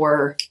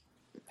for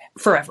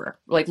forever,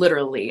 like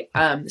literally.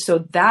 So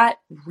that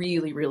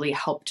really, really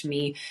helped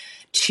me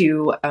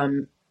to,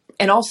 and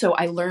also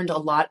I learned a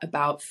lot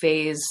about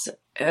the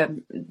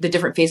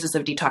different phases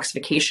of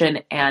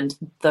detoxification and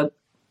the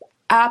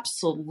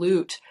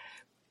absolute,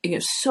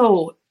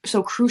 so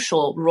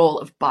crucial role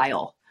of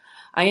bile.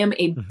 I am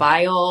a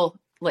bile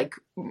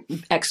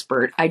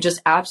expert. I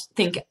just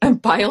think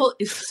bile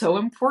is so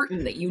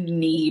important that you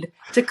need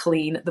to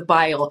clean the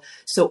bile.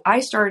 So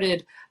I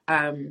started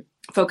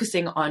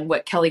focusing on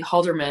what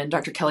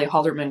Dr. Kelly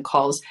Halderman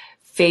calls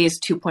phase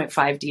 2.5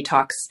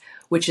 detox,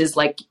 which is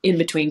like in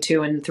between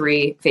 2 and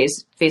 3,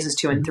 phases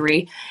 2 and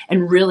 3,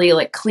 and really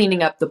like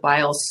cleaning up the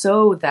bile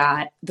so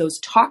that those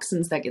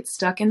toxins that get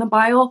stuck in the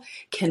bile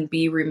can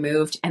be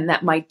removed and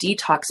that my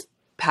detox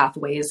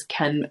pathways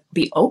can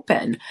be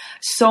open.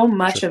 So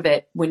much of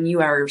it, when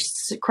you are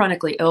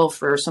chronically ill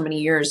for so many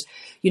years,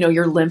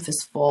 your lymph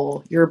is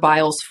full, your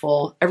bile's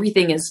full,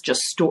 everything is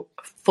just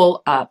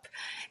full up.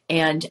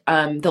 And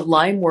the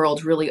Lyme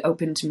world really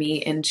opened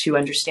me into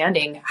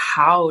understanding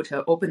how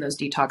to open those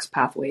detox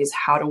pathways,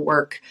 how to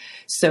work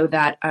so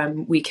that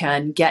we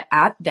can get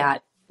at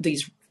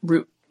these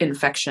root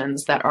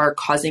infections that are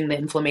causing the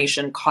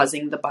inflammation,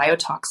 causing the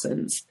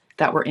biotoxins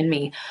that were in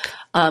me.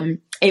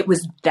 It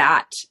was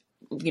that,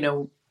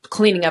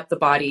 cleaning up the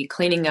body,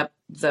 cleaning up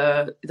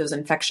those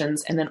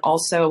infections, and then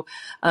also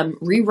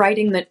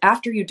rewriting that.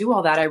 After you do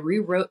all that, I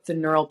rewrote the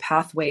neural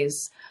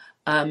pathways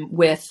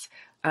with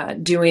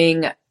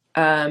doing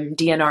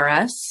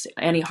DNRS,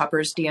 Annie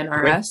Hopper's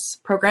DNRS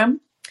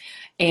program.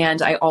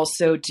 And I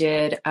also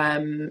did,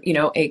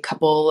 a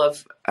couple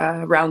of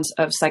rounds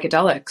of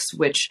psychedelics,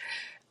 which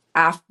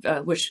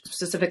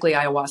specifically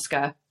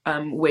ayahuasca,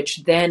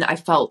 which then I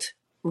felt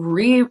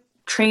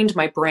retrained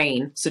my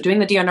brain. So doing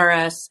the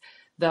DNRS,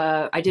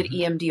 I did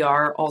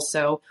EMDR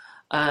also.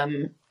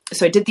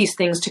 So I did these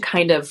things to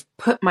kind of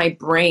put my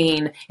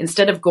brain,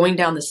 instead of going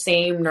down the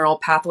same neural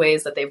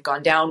pathways that they've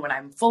gone down when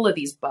I'm full of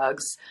these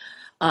bugs,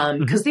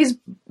 because these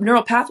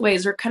neural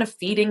pathways are kind of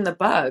feeding the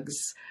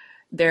bugs.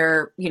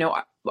 They're,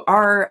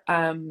 our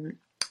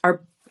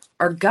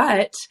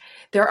gut,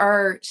 there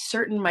are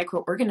certain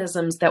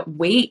microorganisms that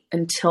wait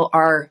until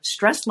our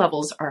stress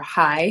levels are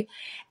high,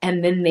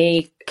 and then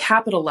they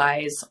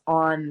capitalize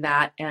on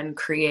that and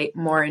create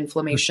more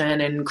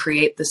inflammation and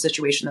create the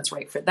situation that's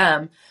right for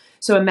them.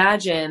 So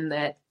imagine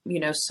that,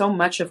 so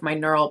much of my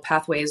neural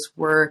pathways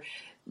were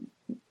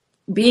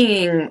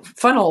being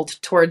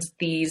funneled towards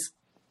these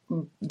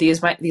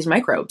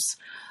microbes.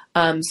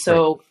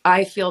 So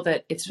I feel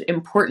that it's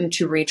important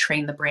to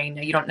retrain the brain.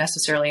 Now, you don't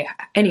necessarily,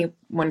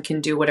 anyone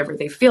can do whatever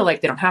they feel like.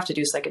 They don't have to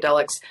do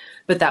psychedelics,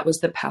 but that was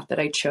the path that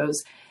I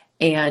chose.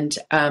 And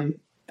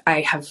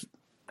I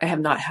have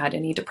not had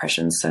any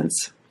depression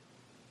since.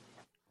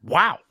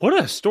 Wow, what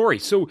a story.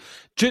 So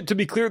to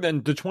be clear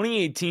then, the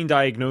 2018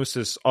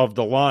 diagnosis of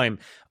the Lyme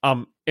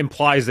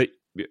implies that,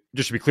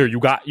 just to be clear,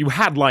 you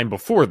had Lyme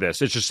before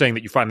this. It's just saying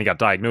that you finally got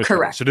diagnosed.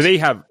 Correct. So do they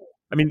have,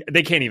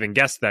 they can't even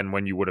guess then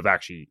when you would have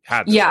actually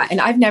had this. Yeah,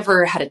 and I've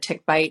never had a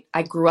tick bite.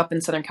 I grew up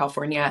in Southern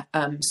California.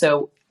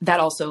 So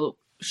that also,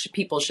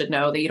 people should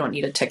know that you don't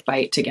need a tick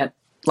bite to get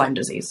Lyme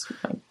disease.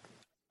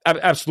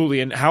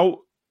 Absolutely. And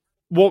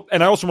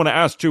and I also want to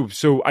ask too,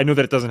 so I know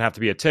that it doesn't have to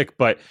be a tick,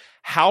 but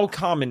how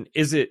common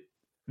is it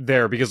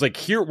there? Because like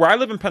here where I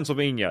live in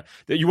Pennsylvania,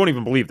 that you won't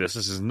even believe this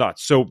is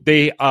nuts. So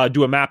they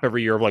do a map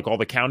every year of like all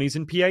the counties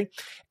in PA,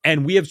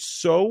 and we have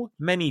so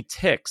many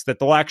ticks that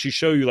they'll actually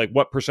show you like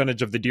what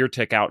percentage of the deer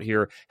tick out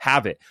here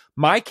have it.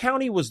 My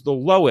county was the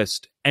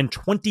lowest, and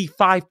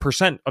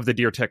 25% of the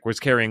deer tick was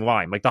carrying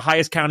Lyme. Like the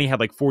highest county had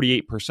like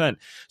 48%.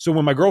 So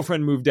when my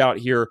girlfriend moved out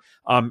here,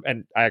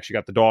 and I actually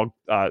got the dog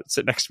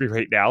sitting next to me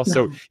right now.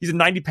 So he's a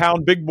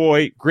 90-pound big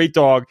boy, great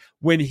dog.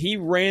 When he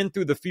ran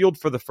through the field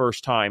for the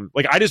first time,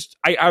 like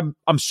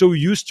I'm so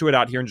used to it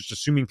out here and just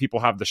assuming people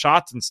have the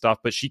shots and stuff,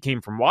 but she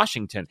came from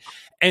Washington.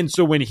 And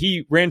so when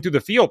he ran through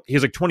the field, he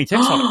has like 20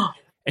 ticks on him.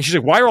 And she's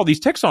like, why are all these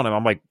ticks on him?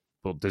 I'm like,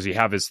 well, does he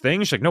have his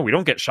thing? She's like, no, we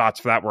don't get shots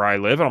for that where I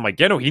live. And I'm like,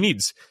 yeah, no, he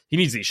needs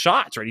these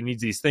shots, right? He needs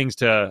these things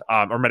to,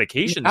 or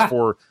medications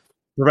for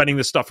preventing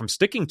this stuff from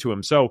sticking to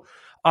him. So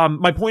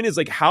my point is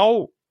like,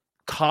 how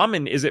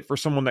common is it for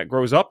someone that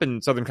grows up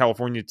in Southern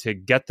California to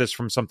get this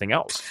from something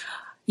else?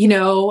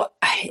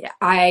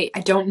 I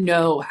don't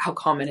know how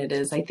common it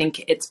is. I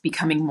think it's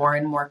becoming more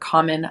and more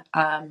common.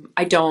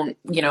 I don't,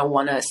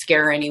 want to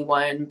scare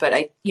anyone,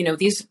 but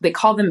they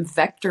call them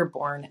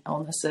vector-borne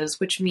illnesses,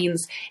 which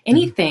means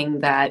anything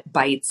that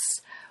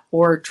bites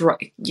or,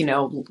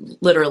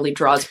 literally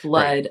draws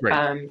blood,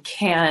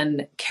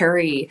 can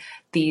carry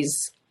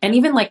these, and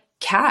even like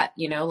cat,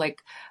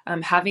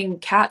 having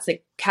cats,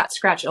 like cat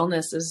scratch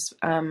illness is,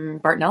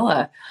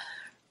 Bartonella.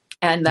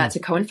 And that's a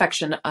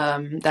co-infection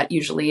that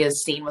usually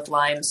is seen with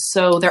Lyme.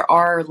 So there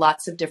are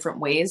lots of different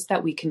ways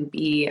that we can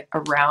be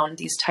around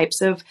these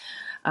types of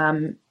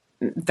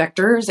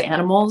vectors,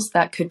 animals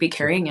that could be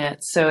carrying it.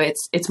 So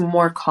it's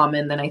more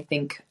common than I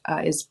think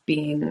is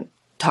being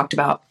talked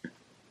about.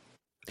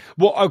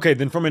 Well, okay,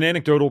 then from an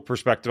anecdotal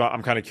perspective,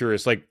 I'm kind of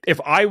curious. Like,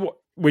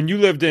 when you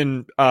lived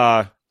in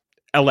LA,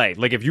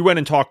 like if you went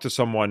and talked to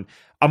someone,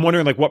 I'm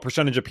wondering like what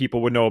percentage of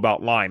people would know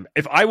about Lyme.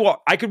 If I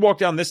could walk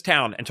down this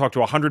town and talk to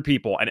 100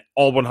 people and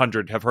all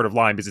 100 have heard of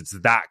Lyme because it's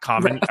that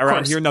common Right, of around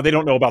course. here. Now they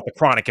don't know about the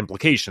chronic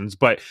implications,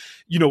 but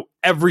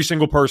every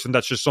single person,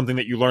 that's just something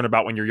that you learn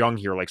about when you're young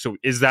here. Like, so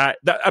is that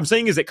I'm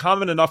saying, is it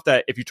common enough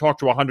that if you talk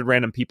to 100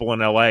 random people in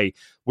LA,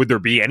 would there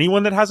be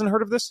anyone that hasn't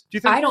heard of this? Do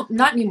you think?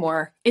 Not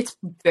anymore. It's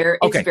very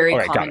Okay. All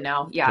right, got common it.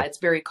 now. Yeah, Cool. it's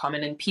very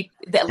common, and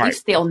at All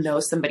least they'll know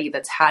somebody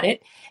that's had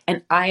it.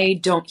 And I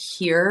don't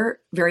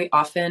hear very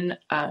often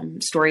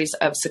stories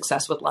of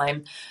success with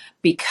Lyme,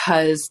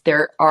 because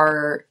there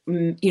are,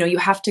 you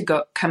have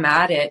to come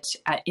at it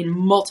in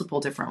multiple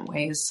different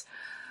ways.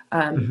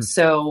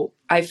 So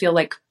I feel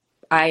like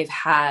I've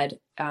had,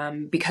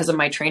 because of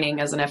my training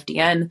as an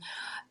FDN,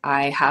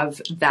 I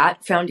have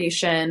that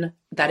foundation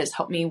that has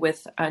helped me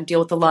with deal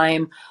with the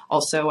Lyme.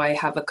 Also, I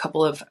have a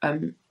couple of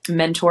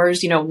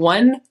mentors.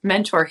 One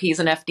mentor, he's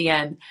an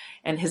FDN,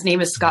 and his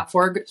name is Scott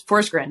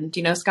Forsgren.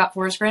 Do you know Scott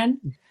Forsgren?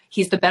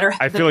 He's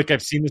I feel like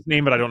I've seen this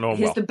name, but I don't know him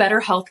he's well. the better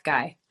health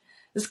guy.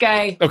 This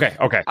guy,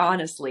 Okay.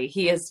 honestly,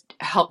 he has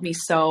helped me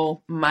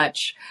so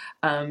much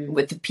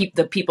with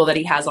the people that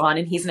he has on,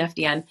 and he's an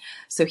FDN.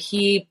 So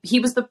he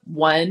was the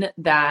one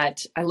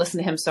that I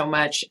listened to him so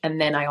much. And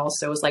then I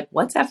also was like,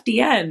 what's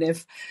FDN?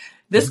 If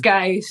this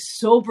guy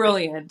so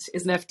brilliant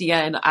is an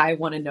FDN, I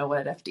want to know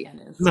what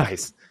FDN is.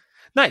 Nice.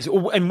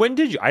 And when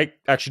did you, I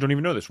actually don't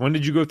even know this. When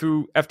did you go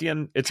through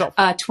FDN itself?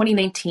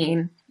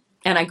 2019.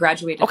 And I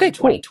graduated in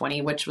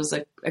 2020, which was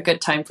a good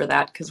time for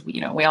that, because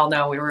we all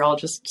know we were all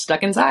just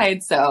stuck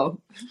inside.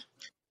 So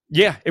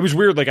yeah, it was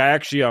weird. Like I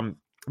actually,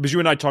 because you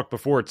and I talked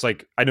before, it's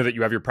like, I know that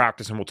you have your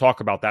practice and we'll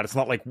talk about that. It's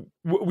not like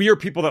we are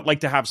people that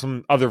like to have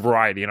some other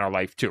variety in our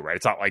life too, right?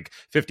 It's not like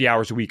 50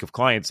 hours a week of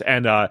clients.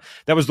 And that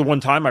was the one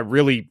time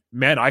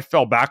I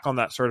fell back on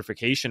that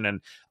certification,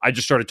 and I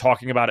just started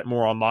talking about it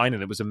more online.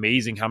 And it was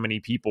amazing how many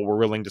people were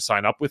willing to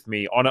sign up with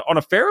me on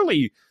a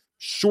fairly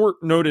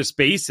short notice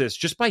basis,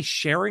 just by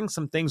sharing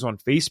some things on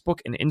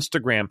Facebook and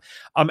Instagram.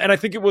 And I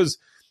think it was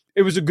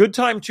a good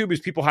time too,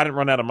 because people hadn't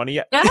run out of money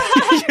yet.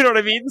 You know what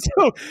I mean?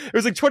 So it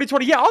was like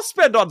 2020. Yeah, I'll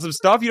spend on some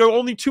stuff,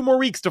 only 2 more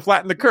weeks to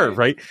flatten the curve.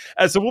 Right.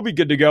 And so we'll be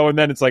good to go. And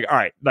then it's like, all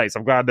right, nice.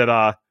 I'm glad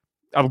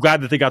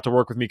that they got to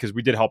work with me, because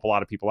we did help a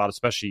lot of people out,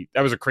 especially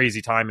that was a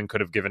crazy time and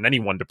could have given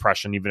anyone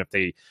depression, even if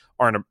they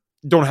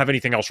don't have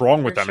anything else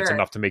wrong with them. Sure. It's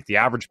enough to make the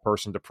average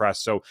person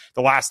depressed. So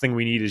the last thing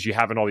we need is you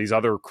having all these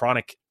other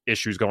chronic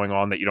issues going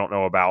on that you don't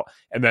know about,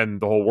 and then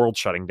the whole world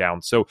shutting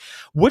down. So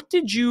what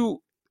did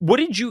you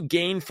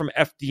gain from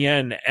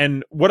FDN?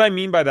 And what I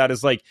mean by that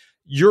is, like,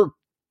 you're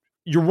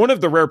one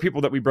of the rare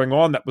people that we bring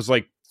on that was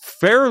like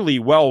fairly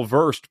well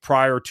versed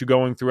prior to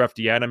going through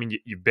FDN. I mean,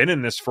 you've been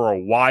in this for a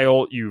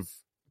while. You've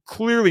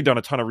clearly done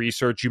a ton of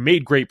research. You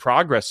made great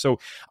progress. So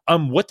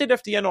what did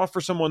FDN offer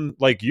someone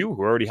like you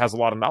who already has a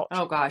lot of knowledge?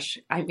 Oh gosh.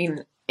 I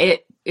mean,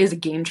 it is a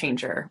game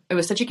changer. It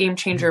was such a game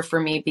changer for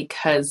me,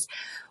 because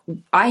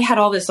I had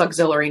all this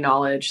auxiliary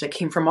knowledge that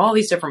came from all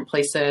these different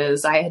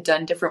places. I had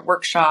done different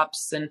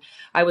workshops, and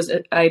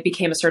I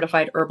became a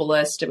certified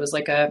herbalist. It was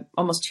like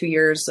almost 2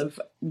 years of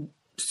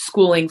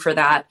schooling for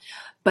that.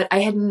 But I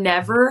had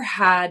never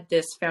had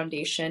this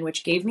foundation,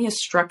 which gave me a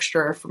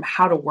structure from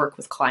how to work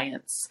with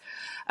clients.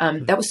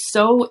 That was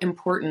so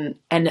important,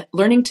 and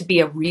learning to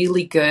be a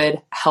really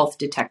good health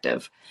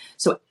detective.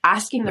 So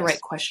asking the right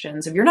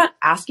questions. If you're not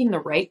asking the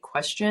right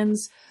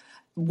questions,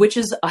 which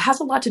has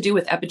a lot to do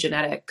with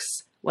epigenetics,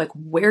 like,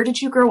 where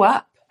did you grow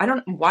up?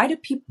 Why do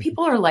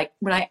people are like,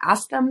 when I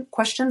ask them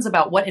questions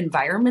about what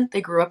environment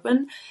they grew up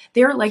in,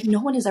 they're like, no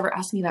one has ever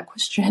asked me that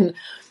question.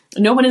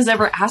 No one has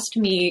ever asked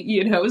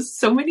me,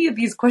 so many of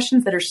these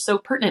questions that are so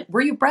pertinent.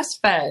 Were you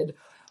breastfed?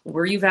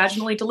 Were you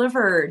vaginally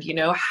delivered?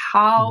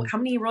 How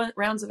many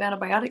rounds of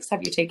antibiotics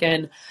have you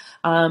taken?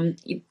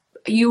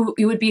 You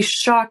would be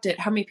shocked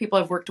at how many people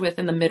I've worked with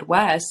in the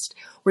Midwest,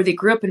 where they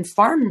grew up in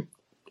farm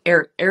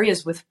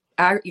areas with,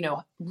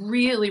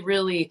 really,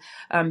 really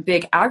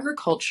big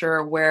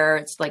agriculture, where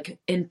it's like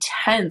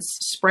intense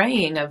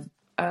spraying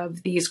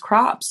of these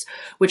crops,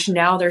 which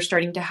now they're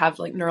starting to have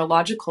like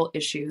neurological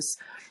issues.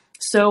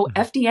 So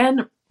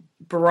FDN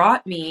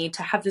brought me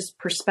to have this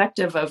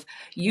perspective of,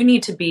 you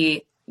need to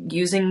be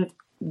using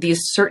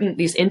these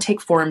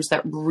intake forms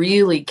that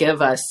really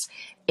give us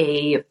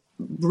a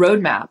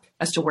roadmap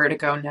as to where to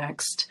go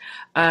next.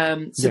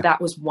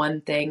 That was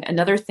one thing.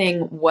 Another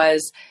thing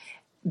was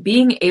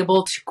being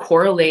able to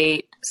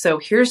correlate. So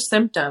here's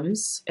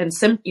symptoms, and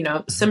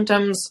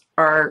symptoms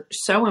are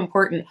so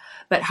important,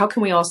 but how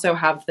can we also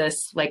have this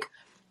like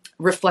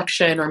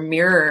reflection or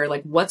mirror,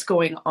 like what's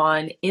going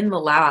on in the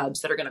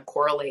labs that are going to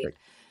correlate? Right.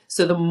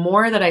 So the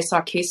more that I saw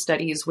case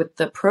studies with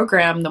the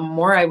program, the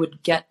more I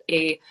would get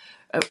a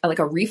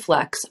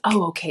reflex.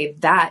 Oh, okay,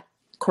 that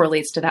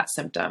correlates to that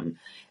symptom.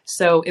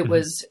 So it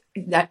was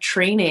that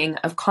training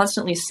of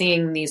constantly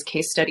seeing these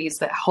case studies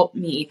that helped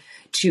me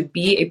to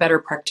be a better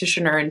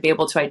practitioner and be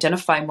able to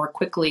identify more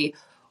quickly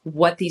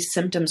what these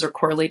symptoms are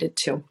correlated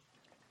to.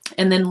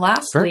 And then Very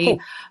lastly,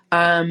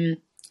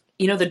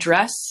 cool. the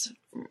dress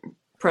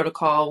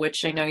protocol,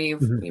 which I know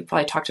you've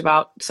probably talked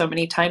about so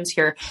many times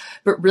here,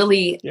 but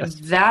really Yes.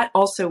 that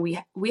also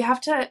we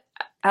have to,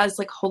 as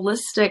like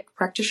holistic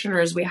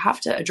practitioners, we have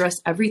to address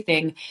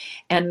everything.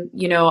 And,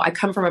 I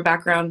come from a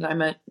background,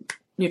 I'm a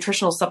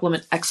nutritional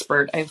supplement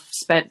expert. I've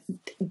spent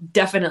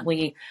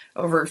definitely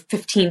over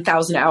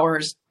 15,000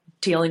 hours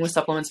dealing with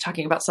supplements,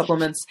 talking about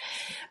supplements.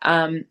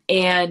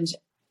 And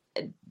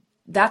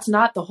that's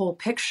not the whole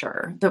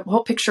picture. The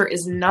whole picture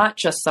is not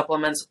just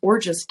supplements or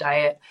just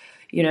diet.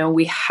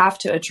 We have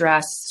to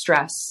address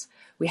stress.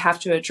 We have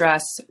to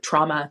address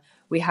trauma.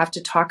 We have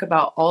to talk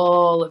about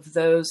all of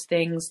those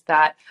things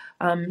that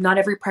not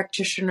every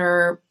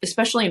practitioner,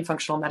 especially in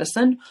functional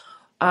medicine,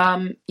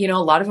 a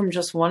lot of them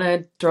just want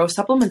to throw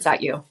supplements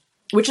at you,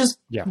 which is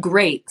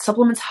great.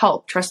 Supplements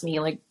help. Trust me,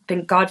 like,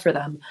 thank God for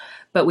them.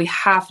 But we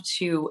have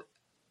to,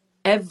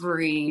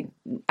 every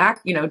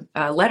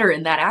letter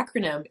in that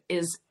acronym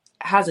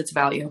has its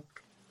value.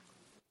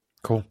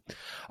 Cool.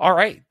 All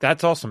right.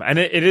 That's awesome. And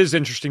it is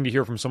interesting to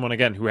hear from someone,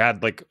 again, who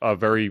had like a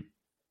very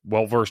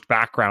well-versed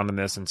background in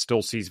this and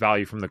still sees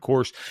value from the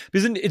course.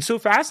 Because it's so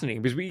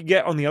fascinating, because we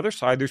get on the other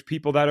side, there's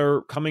people that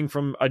are coming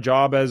from a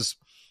job as,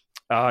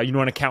 an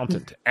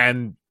accountant,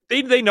 and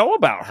they know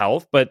about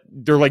health, but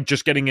they're like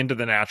just getting into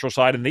the natural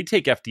side, and they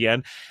take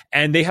FDN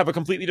and they have a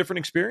completely different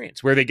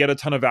experience where they get a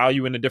ton of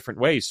value in a different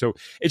way. So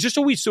it's just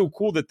always so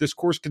cool that this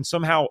course can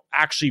somehow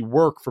actually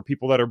work for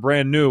people that are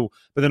brand new,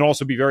 but then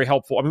also be very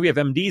helpful. I mean, we have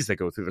MDs that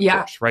go through the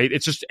course, right?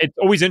 It's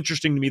always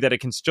interesting to me that it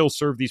can still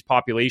serve these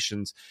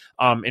populations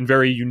in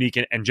very unique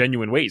and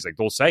genuine ways. Like,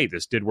 they'll say,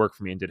 this did work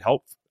for me and did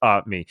help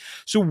me.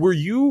 So were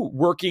you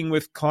working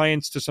with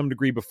clients to some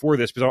degree before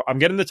this? Because I'm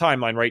getting the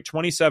timeline right.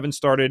 27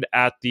 started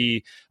at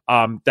the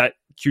that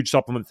huge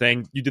supplement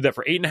thing. You did that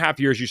for 8.5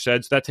 years, you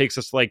said. So that takes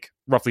us like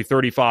roughly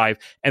 35.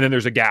 And then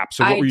there's a gap.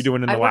 So what were you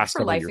doing in the last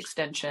couple of years? I worked for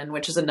Life Extension,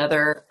 which is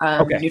another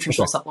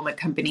nutritional supplement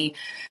company.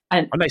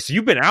 And nice. So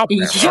you've been out there.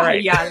 Yeah, all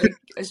right. I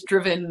was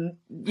driven,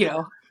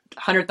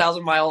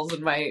 100,000 miles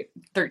in my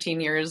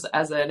 13 years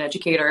as an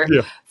educator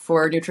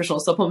for nutritional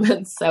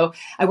supplements. So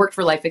I worked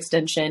for Life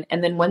Extension.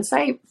 And then once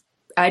I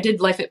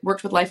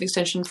worked with Life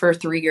Extension for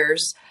 3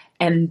 years.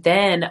 And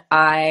then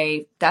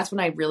that's when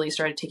I really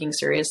started taking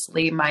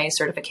seriously my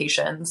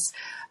certifications.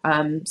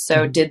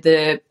 Did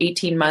the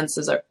 18 months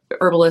as a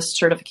herbalist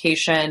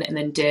certification, and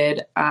then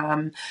did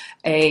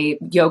a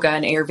yoga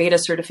and Ayurveda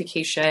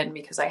certification,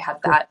 because I had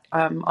that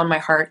on my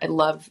heart. I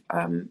love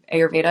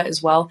Ayurveda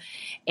as well.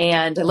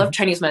 And I love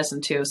Chinese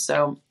medicine too.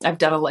 So I've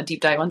done a deep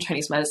dive on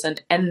Chinese medicine.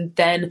 And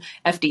then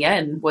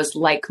FDN was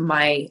like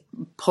my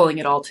pulling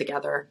it all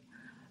together.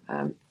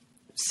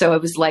 So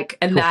it was like,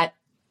 and that,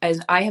 as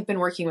I have been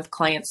working with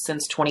clients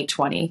since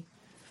 2020.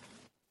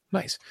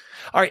 Nice.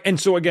 All right. And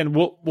so again,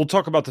 we'll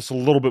talk about this a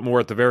little bit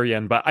more at the very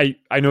end, but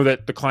I know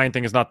that the client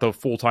thing is not the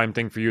full-time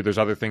thing for you. There's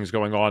other things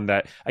going on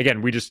that,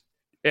 again,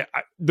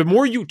 the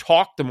more you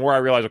talk, the more I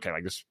realize, okay,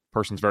 like, this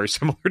person's very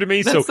similar to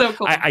me. That's so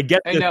cool. I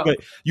get this, but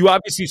you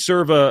obviously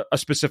serve a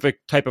specific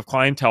type of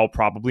clientele,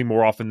 probably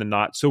more often than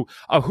not. So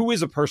who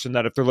is a person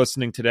that, if they're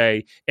listening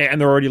today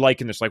and they're already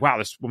liking this, like, wow,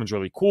 this woman's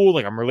really cool,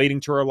 like, I'm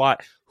relating to her a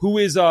lot, who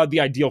is the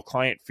ideal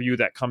client for you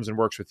that comes and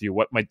works with you?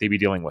 What might they be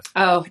dealing with?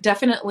 Oh,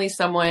 definitely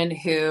someone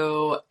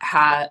who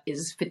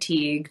is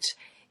fatigued,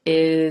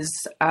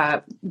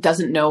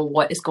 doesn't know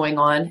what is going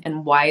on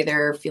and why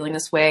they're feeling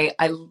this way.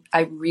 I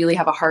really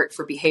have a heart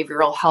for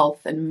behavioral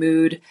health and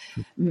mood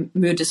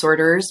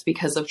disorders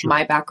because of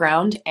my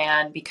background,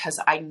 and because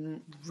I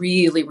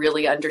really,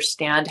 really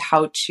understand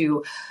how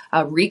to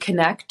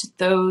reconnect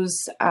those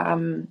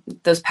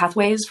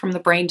pathways from the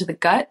brain to the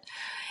gut.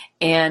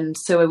 And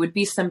so it would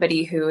be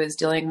somebody who is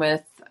dealing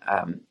with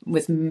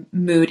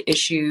mood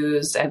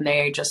issues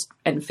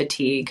and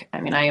fatigue.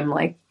 I mean,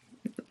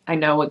 I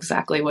know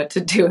exactly what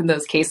to do in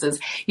those cases.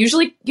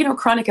 Usually,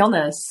 chronic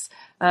illness,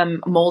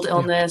 mold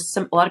illness.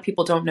 A lot of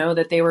people don't know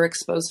that they were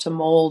exposed to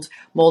mold.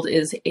 Mold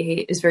is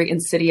very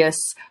insidious.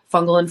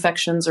 Fungal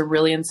infections are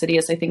really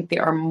insidious. I think they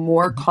are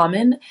more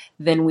common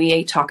than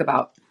we talk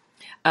about.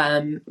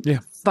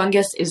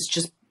 Fungus is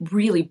just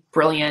really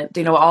brilliant.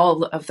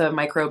 All of the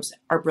microbes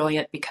are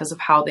brilliant because of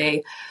how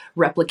they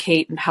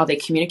replicate and how they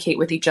communicate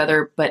with each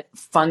other. But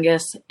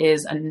fungus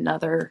is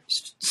another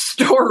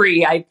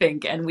story, I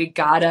think. And we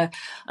gotta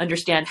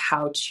understand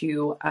how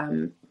to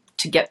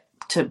get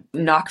to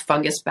knock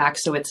fungus back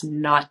so it's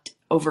not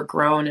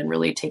overgrown and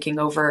really taking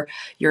over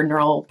your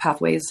neural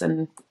pathways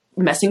and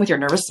messing with your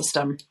nervous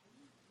system.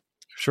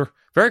 Sure.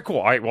 Very cool.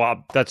 All right.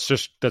 Well, that's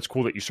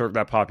cool that you serve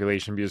that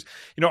population, because,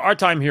 our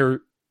time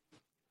here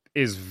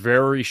is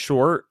very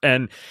short,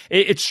 and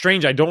it's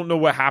strange. I don't know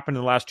what happened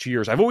in the last 2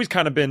 years. I've always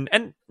kind of been,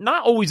 and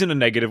not always in a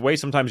negative way,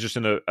 sometimes just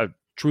in a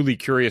truly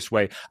curious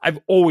way. I've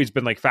always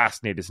been like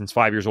fascinated since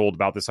 5 years old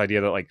about this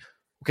idea that, like,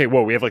 okay,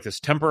 whoa, we have like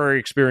this temporary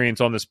experience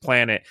on this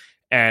planet.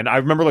 And I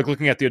remember like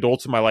looking at the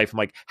adults in my life. I'm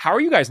like, how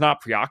are you guys not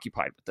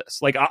preoccupied with this?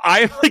 Like,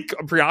 I'm like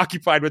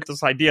preoccupied with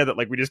this idea that,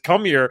 like, we just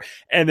come here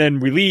and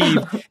then we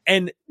leave.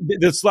 And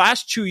this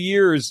last 2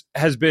 years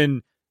has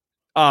been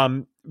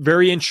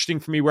very interesting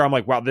for me where I'm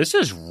like, wow, this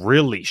is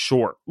really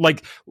short.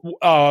 Like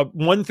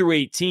 1 through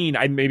 18,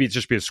 maybe it's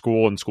just because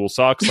school and school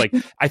sucks. Like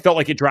I felt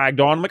like it dragged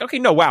on. I'm like, okay,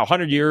 no, wow,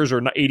 100 years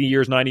or 80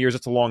 years, 90 years,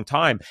 it's a long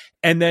time.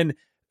 And then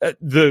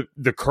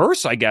the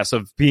curse, I guess,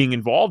 of being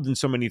involved in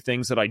so many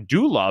things that I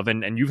do love,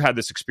 and you've had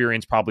this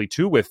experience probably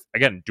too with,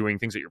 again, doing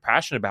things that you're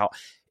passionate about,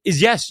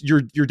 is yes,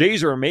 your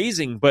days are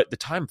amazing, but the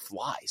time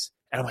flies.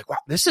 And I'm like, wow,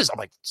 I'm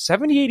like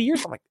 70, 80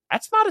 years. I'm like,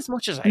 that's not as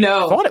much as I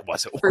thought it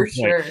was at one point.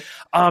 Sure.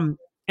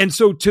 And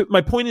so to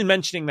my point in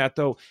mentioning that,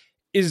 though,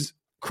 is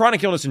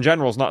chronic illness in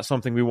general is not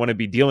something we want to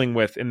be dealing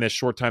with in this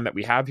short time that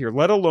we have here,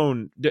 let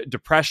alone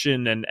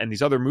depression and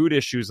these other mood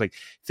issues, like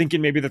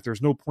thinking maybe that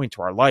there's no point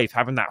to our life,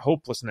 having that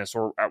hopelessness,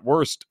 or at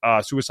worst,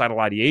 suicidal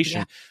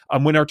ideation,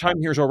 when our time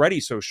here is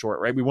already so short,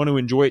 right? We want to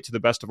enjoy it to the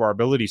best of our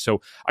ability.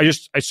 So I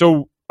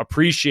so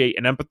appreciate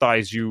and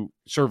empathize you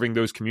serving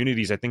those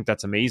communities. I think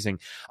that's amazing.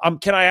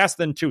 Can I ask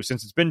then too,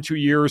 since it's been 2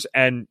 years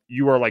and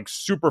you are like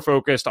super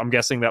focused, I'm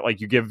guessing that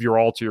like you give your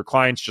all to your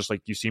clients, just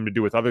like you seem to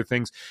do with other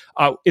things.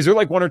 Is there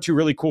like 1 or 2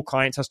 really cool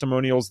client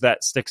testimonials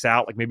that sticks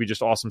out, like maybe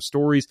just awesome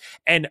stories,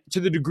 and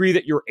to the degree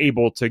that you're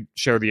able to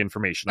share the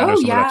information? I know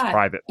some of that's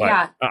private,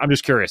 but I'm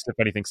just curious if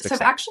anything sticks out.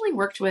 So I've actually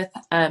worked with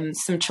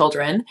some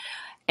children.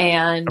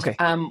 And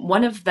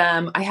one of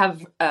them, I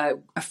have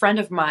a friend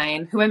of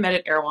mine who I met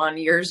at Erewhon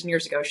years and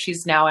years ago.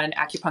 She's now an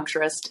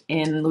acupuncturist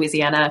in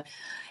Louisiana,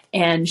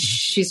 and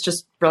she's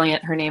just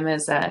brilliant. Her name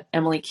is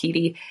Emily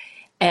Keaty.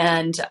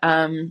 And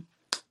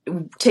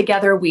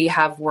together we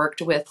have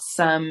worked with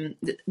some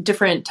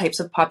different types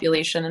of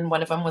population, and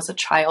one of them was a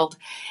child.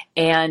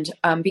 And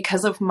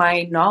because of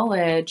my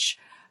knowledge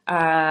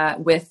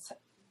with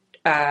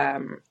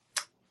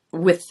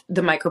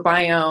the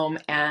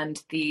microbiome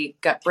and the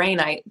gut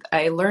brain,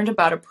 I learned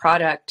about a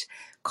product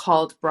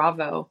called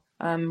Bravo.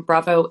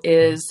 Bravo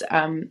is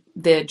the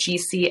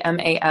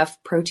GCMAF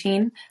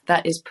protein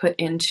that is put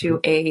into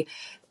a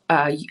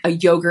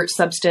yogurt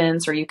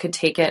substance, or you could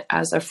take it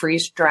as a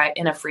freeze-dried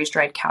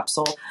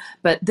capsule.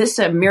 But this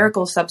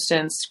miracle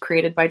substance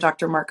created by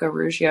Dr. Marco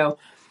Ruggio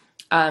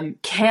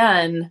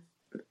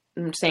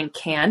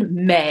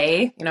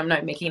may, I'm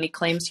not making any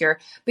claims here,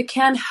 but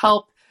can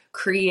help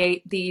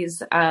create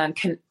these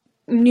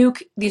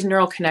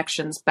neural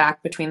connections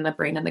back between the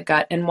brain and the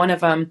gut. And one of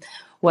them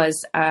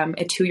was a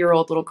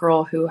 2-year-old little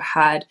girl who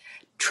had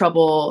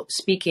trouble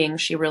speaking.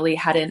 She really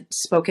hadn't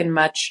spoken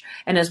much.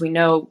 And as we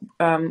know,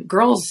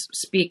 girls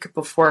speak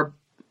before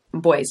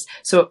boys.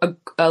 So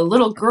a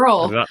little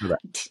girl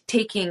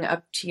taking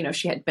up to,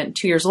 she had been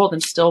 2 years old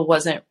and still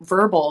wasn't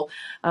verbal,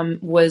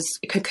 was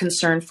a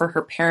concern for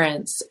her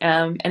parents.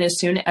 And as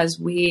soon as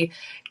we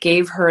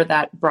gave her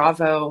that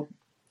Bravo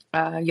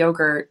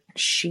yogurt,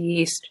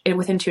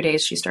 within 2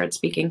 days she started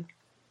speaking.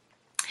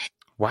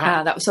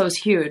 Wow. It was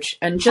huge.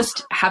 And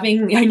just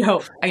having, I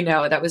know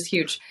that was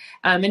huge.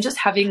 And just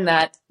having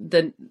that,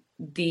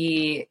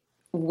 the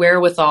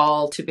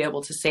wherewithal to be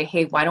able to say,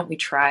 hey, why don't we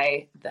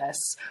try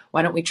this?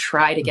 Why don't we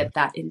try to get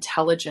that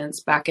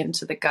intelligence back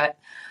into the gut?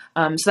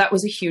 So that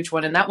was a huge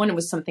one. And that one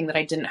was something that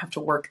I didn't have to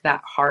work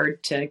that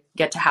hard to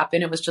get to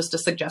happen. It was just a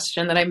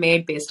suggestion that I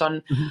made based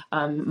on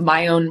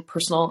my own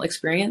personal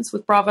experience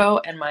with Bravo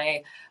and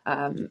my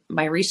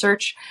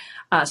research.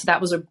 So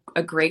that was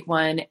a great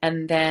one.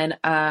 And then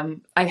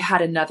I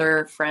had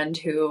another friend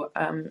who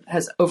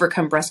has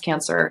overcome breast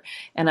cancer,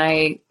 and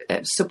I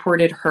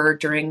supported her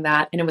during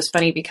that. And it was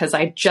funny because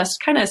I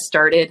just kind of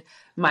started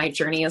my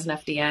journey as an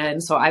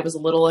FDN. So I was a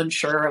little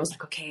unsure. I was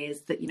like, okay,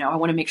 I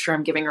want to make sure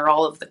I'm giving her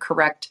all of the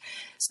correct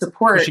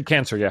support. She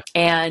cancer, yeah.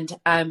 And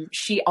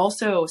she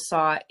also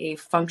saw a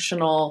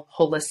functional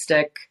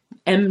holistic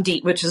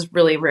MD, which is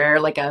really rare,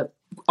 like a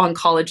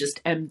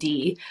oncologist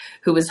MD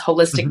who was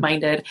holistic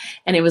minded.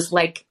 And it was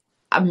like,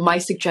 my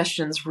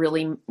suggestions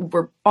really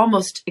were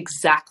almost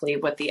exactly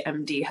what the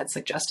MD had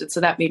suggested. So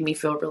that made me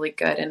feel really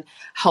good and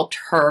helped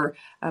her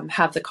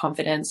have the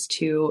confidence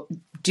to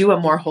do a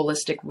more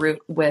holistic route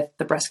with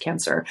the breast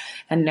cancer.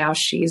 And now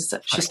she's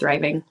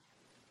thriving.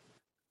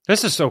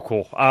 This is so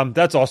cool.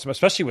 That's awesome,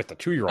 especially with the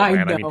 2-year-old,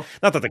 man. I mean,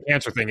 not that the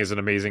cancer thing isn't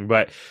amazing,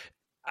 but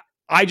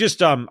I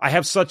just, I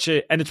have such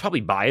and it's probably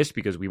biased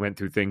because we went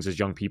through things as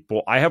young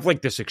people. I have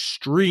like this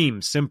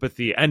extreme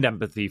sympathy and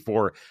empathy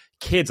for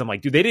kids. I'm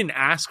like, dude, they didn't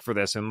ask for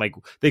this. And like,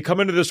 they come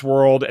into this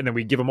world and then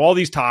we give them all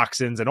these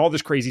toxins and all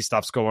this crazy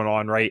stuff's going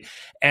on. Right.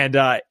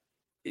 And,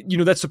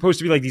 that's supposed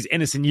to be like these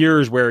innocent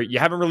years where you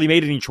haven't really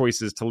made any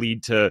choices to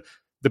lead to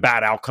the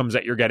bad outcomes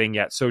that you're getting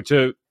yet. So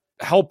to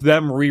help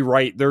them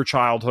rewrite their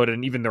childhood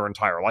and even their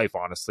entire life,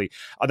 honestly,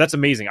 that's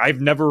amazing. I've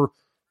never,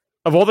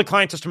 of all the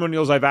client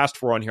testimonials I've asked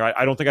for on here,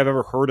 I don't think I've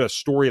ever heard a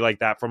story like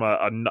that from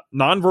a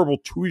nonverbal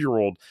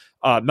 2-year-old,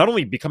 not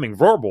only becoming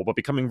verbal, but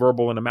becoming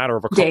verbal in a matter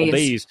of a couple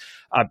days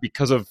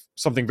because of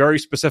something very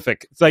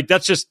specific. It's like,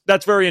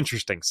 that's very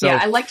interesting. So yeah,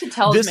 I like to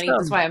tell as many,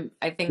 that's why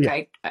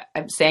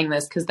I'm saying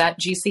this, because that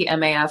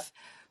GCMAF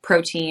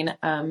protein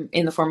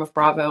in the form of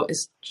Bravo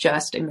is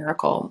just a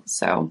miracle.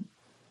 So.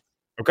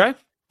 Okay.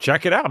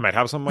 Check it out. I might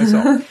have some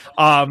myself.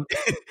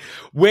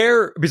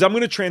 Because I'm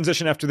going to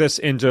transition after this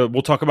into,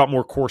 we'll talk about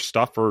more course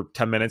stuff for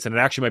 10 minutes. And it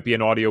actually might be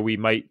an audio we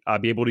might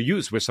be able to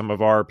use with some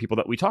of our people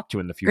that we talk to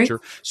in the future.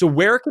 Great. So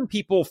where can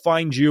people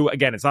find you?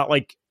 Again, it's not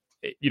like,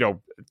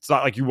 it's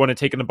not like you want to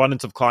take an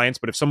abundance of clients,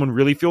 but if someone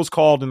really feels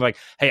called and like,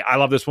 hey, I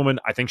love this woman,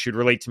 I think she'd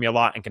relate to me a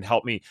lot and can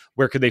help me,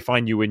 where could they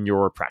find you in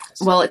your practice?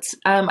 Well, it's,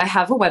 I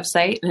have a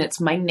website and it's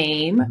my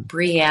name,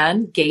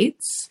 Brianne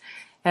Gates,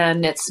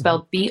 and it's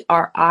spelled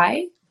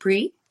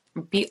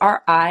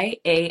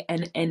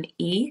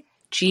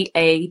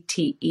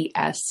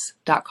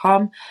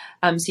BrianneGates.com.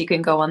 So you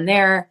can go on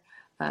there.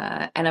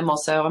 And I'm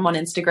on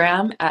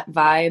Instagram at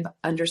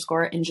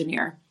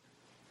vibe_engineer.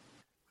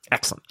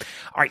 Excellent.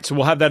 All right. So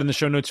we'll have that in the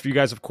show notes for you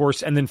guys, of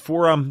course. And then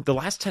for the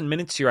last 10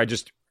 minutes here,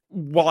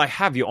 while I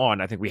have you on,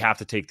 I think we have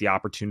to take the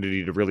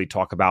opportunity to really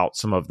talk about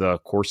some of the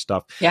course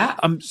stuff. Yeah.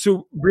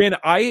 So Brianne,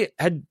 I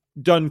had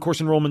done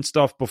course enrollment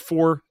stuff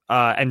before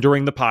and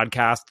during the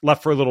podcast,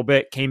 left for a little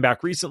bit, came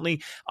back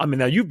recently.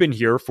 Now you've been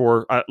here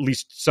for at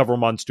least several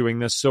months doing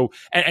this. So,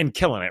 and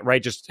killing it,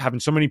 right? Just having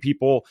so many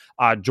people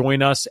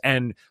join us.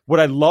 And what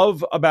I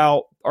love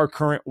about our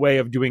current way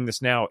of doing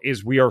this now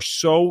is we are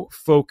so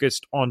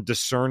focused on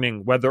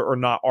discerning whether or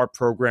not our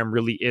program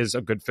really is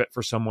a good fit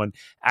for someone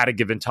at a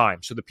given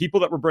time. So the people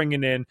that we're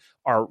bringing in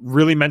are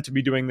really meant to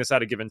be doing this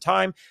at a given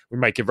time. We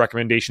might give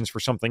recommendations for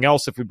something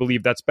else if we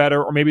believe that's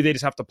better, or maybe they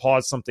just have to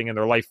pause something in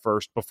their life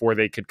first before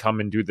they could come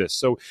and do this.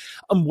 So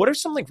what are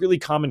some like really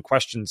common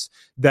questions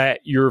that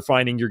you're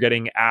finding you're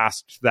getting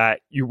asked that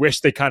you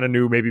wish they kind of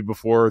knew maybe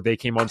before they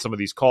came on some of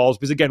these calls?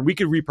 Because again, we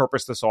could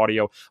repurpose this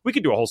audio. We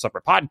could do a whole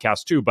separate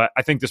podcast too, but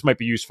I think this might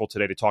be useful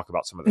today to talk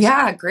about some of this.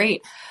 Yeah,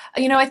 great.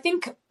 I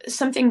think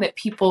something that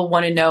people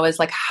want to know is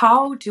like,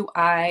 how do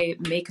I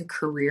make a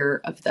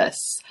career of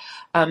this?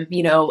 I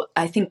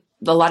think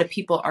a lot of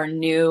people are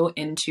new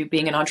into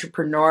being an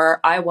entrepreneur.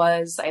 I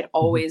had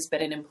always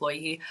been an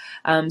employee.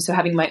 So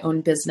having my own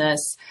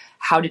business,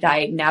 how did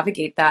I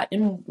navigate that?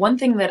 And one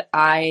thing that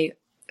I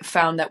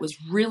found that was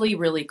really,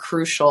 really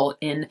crucial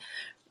in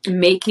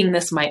making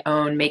this my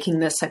own, making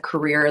this a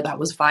career that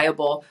was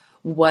viable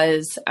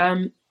was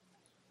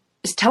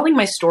telling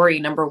my story,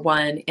 number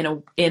one,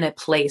 in a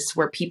place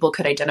where people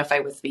could identify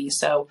with me.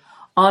 So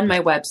on my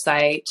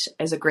website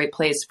is a great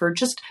place for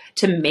just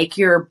to make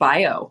your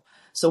bio.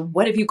 So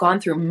what have you gone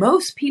through?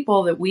 Most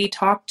people that we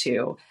talk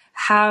to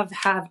have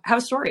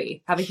a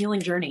story, have a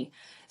healing journey.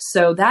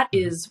 So that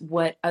is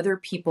what other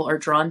people are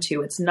drawn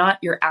to. It's not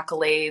your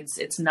accolades.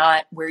 It's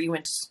not where you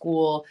went to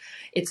school.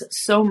 It's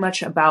so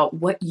much about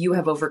what you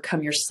have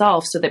overcome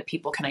yourself so that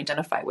people can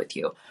identify with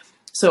you.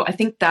 So I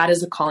think that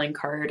is a calling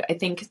card. I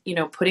think,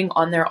 putting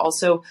on there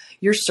also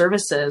your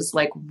services,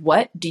 like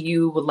what do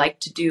you would like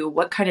to do?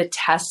 What kind of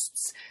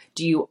tests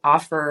do you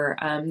offer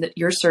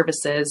your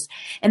services?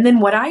 And then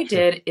what I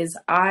did is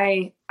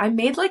I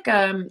made like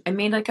a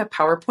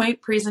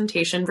PowerPoint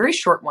presentation, very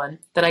short one,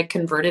 that I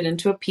converted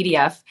into a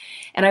PDF,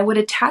 and I would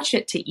attach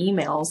it to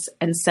emails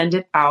and send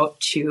it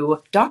out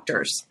to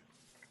doctors,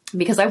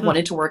 because I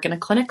wanted to work in a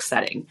clinic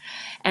setting.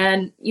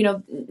 And,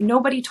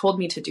 nobody told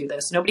me to do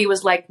this. Nobody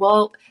was like,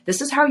 well,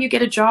 this is how you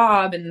get a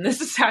job and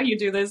this is how you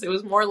do this. It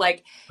was more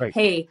like, right.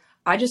 Hey,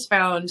 I just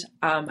found,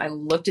 I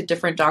looked at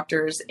different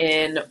doctors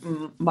in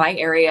my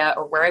area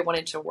or where I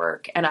wanted to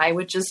work, and I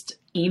would just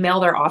email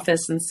their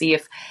office and see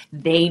if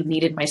they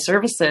needed my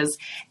services.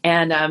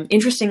 And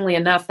interestingly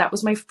enough, that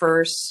was my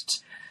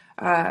first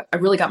I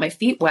really got my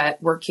feet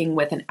wet working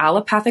with an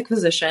allopathic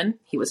physician.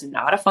 He was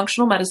not a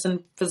functional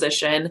medicine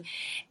physician.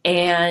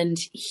 And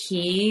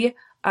he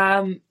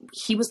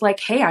was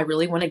like, hey, I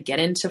really want to get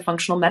into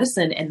functional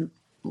medicine, and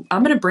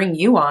I'm going to bring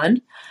you on.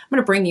 I'm going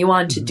to bring you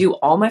on to do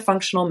all my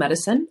functional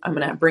medicine. I'm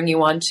going to bring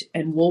you on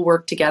and we'll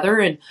work together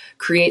and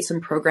create some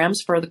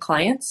programs for the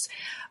clients.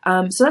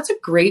 So that's a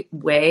great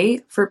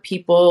way for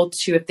people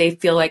to, if they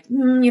feel like,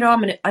 I'm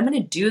going to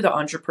do the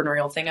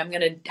entrepreneurial thing. I'm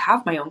going to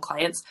have my own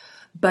clients.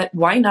 But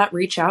why not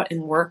reach out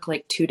and work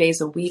like 2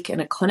 days a week in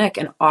a clinic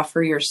and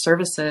offer your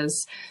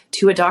services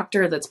to a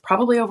doctor that's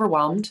probably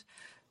overwhelmed,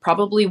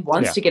 probably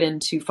wants to get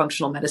into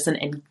functional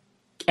medicine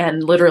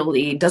and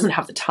literally doesn't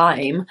have the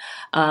time,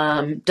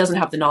 doesn't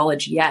have the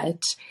knowledge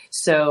yet.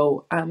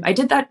 So I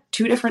did that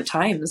 2 different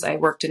times. I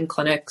worked in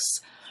clinics.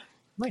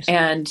 Nice.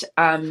 And,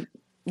 I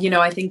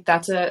think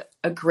that's a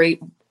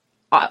great,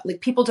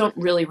 like people don't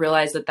really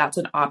realize that that's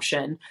an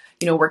option,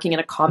 working in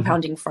a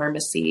compounding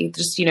pharmacy,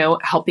 just,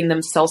 helping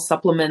them sell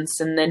supplements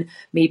and then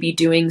maybe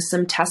doing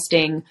some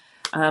testing.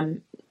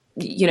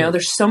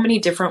 There's so many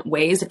different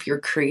ways if you're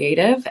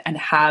creative and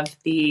have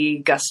the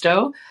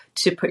gusto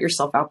to put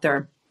yourself out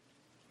there.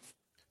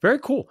 Very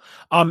cool.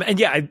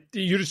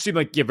 You just seem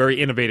like you're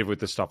very innovative with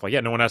this stuff. Like,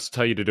 no one has to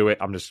tell you to do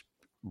it.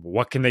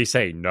 What can they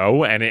say?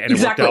 No. And it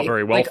exactly. Worked out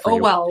very well for you.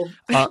 Oh, well.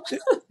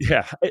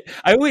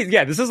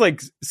 This is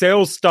like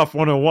sales stuff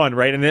 101,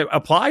 right? And it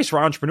applies for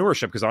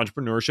entrepreneurship, because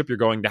entrepreneurship, you're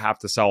going to have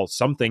to sell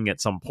something at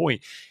some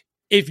point.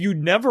 if you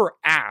never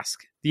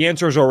ask, the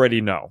answer is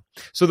already no.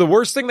 So the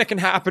worst thing that can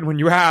happen when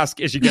you ask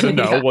is you get a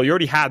no. Yeah. Well, you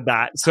already had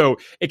that. So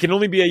it can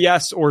only be a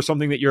yes or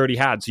something that you already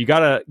had. So you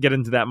got to get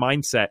into that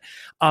mindset.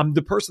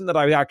 The person that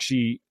I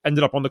actually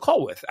ended up on the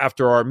call with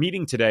after our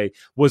meeting today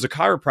was a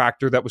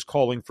chiropractor that was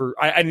calling for,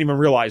 I didn't even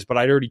realize, but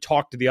I'd already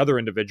talked to the other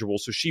individual.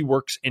 So she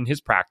works in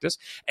his practice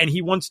and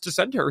he wants to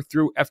send her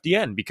through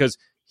FDN because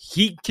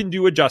he can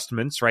do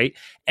adjustments, right?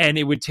 And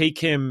it would take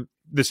him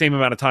the same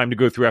amount of time to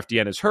go through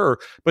FDN as her.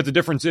 But the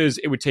difference is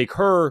it would take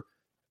her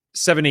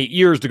 7-8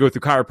 years to go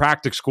through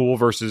chiropractic school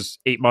versus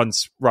 8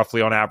 months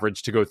roughly on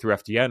average to go through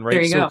FDN, right?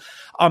 There you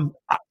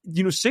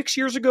go. 6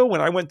 years ago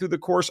when I went through the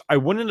course, I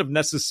wouldn't have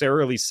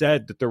necessarily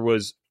said that there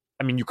was,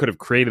 I mean, you could have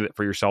created it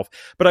for yourself,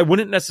 but I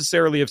wouldn't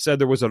necessarily have said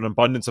there was an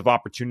abundance of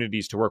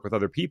opportunities to work with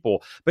other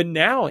people. But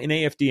now in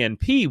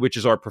FDN-P, which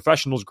is our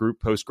professionals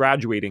group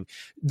post-graduating,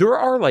 there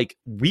are like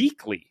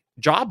weekly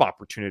job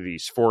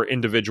opportunities for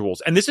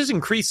individuals. And this is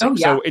increasing. Oh,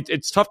 yeah. So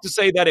it's tough to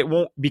say that it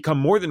won't become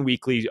more than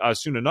weekly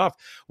soon enough,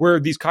 where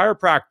these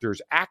chiropractors,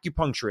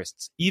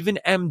 acupuncturists, even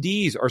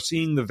MDs are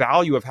seeing the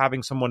value of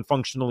having someone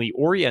functionally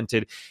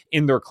oriented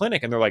in their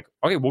clinic. And they're like,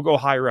 okay, we'll go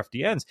hire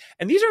FDNs.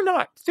 And these are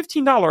not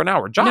 $15 an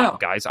hour job,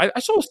 guys. I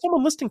saw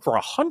someone listing for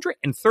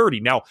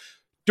 $130. Now,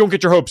 don't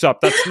get your hopes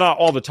up. That's not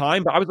all the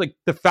time. But I was like,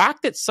 the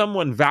fact that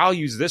someone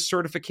values this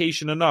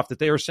certification enough that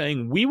they are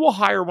saying, we will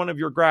hire one of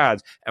your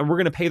grads and we're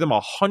going to pay them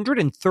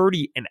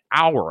 $130 an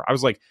hour. I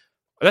was like,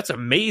 that's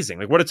amazing.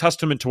 Like, what a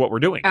testament to what we're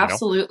doing.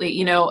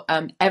 Absolutely.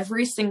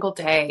 Every single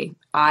day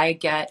I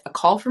get a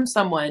call from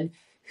someone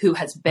who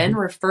has been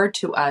referred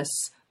to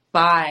us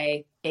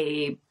by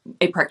a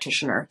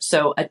practitioner.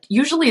 So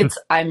usually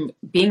I'm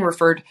being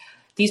referred.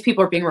 These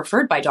people are being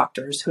referred by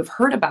doctors who have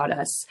heard about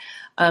us.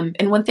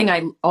 And one thing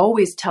I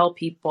always tell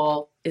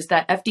people is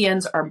that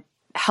FDNs are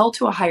held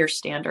to a higher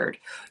standard.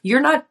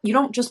 You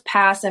don't just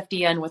pass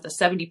FDN with a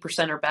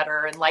 70% or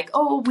better and like,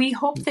 oh, we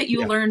hope that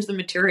you learned the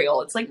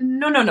material. It's like,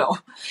 no.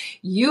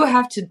 You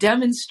have to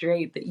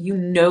demonstrate that you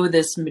know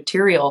this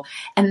material.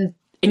 And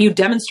you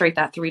demonstrate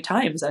that 3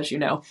 times, as you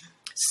know,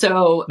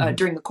 so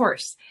during the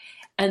course.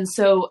 And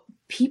so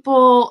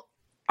people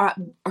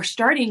are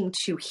starting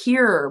to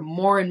hear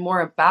more and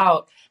more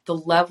about the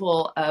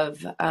level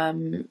of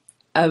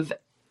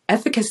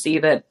efficacy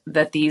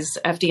that these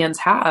FDNs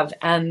have,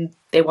 and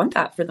they want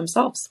that for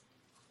themselves.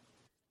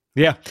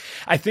 Yeah.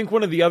 I think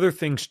one of the other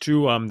things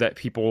too, that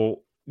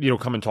people,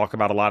 come and talk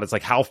about a lot is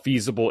like, how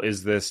feasible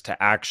is this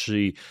to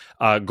actually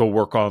go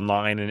work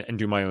online and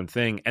do my own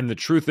thing? And the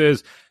truth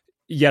is,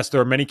 yes,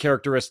 there are many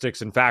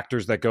characteristics and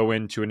factors that go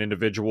into an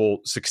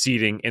individual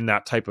succeeding in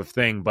that type of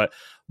thing. But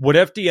what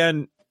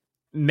FDN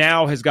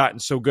now has gotten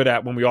so good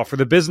at when we offer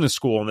the business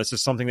school, and this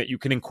is something that you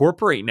can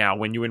incorporate now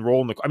when you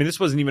enroll in this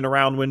wasn't even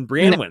around when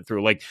Brianne went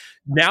through. Like,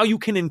 now you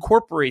can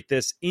incorporate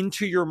this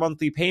into your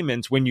monthly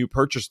payments when you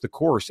purchase the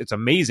course. It's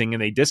amazing,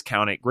 and they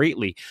discount it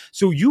greatly.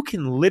 So you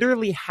can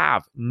literally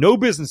have no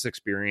business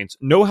experience,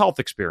 no health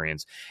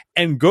experience,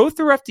 and go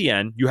through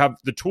FDN. You have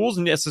the tools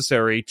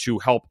necessary to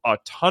help a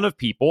ton of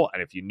people.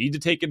 And if you need to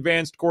take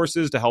advanced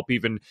courses to help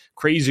even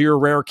crazier,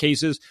 rare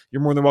cases,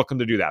 you're more than welcome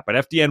to do that. But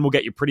FDN will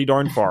get you pretty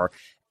darn far.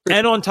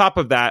 And on top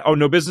of that,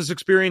 no business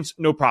experience,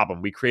 no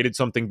problem. We created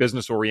something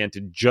business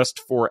oriented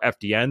just for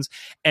FDNs.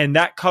 And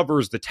that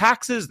covers the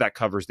taxes, that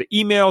covers the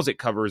emails, it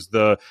covers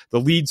the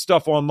lead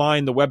stuff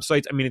online, the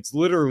websites. I mean, it's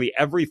literally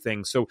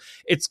everything. So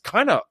it's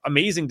kind of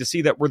amazing to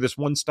see that we're this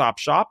one-stop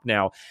shop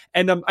now.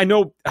 And I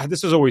know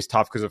this is always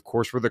tough because, of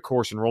course, we're the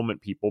course enrollment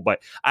people, but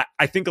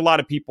I think a lot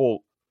of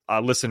people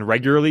listen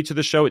regularly to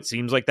the show. It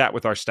seems like that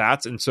with our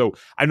stats. And so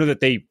I know that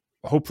they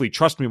hopefully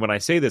trust me when I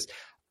say this.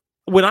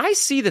 When I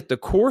see that the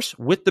course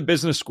with the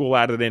business school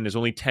added in is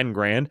only 10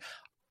 grand,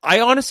 I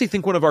honestly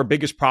think one of our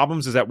biggest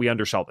problems is that we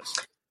undersell this.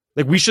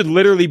 Like, we should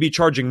literally be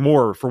charging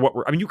more for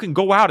what you can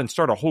go out and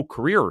start a whole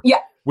career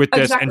with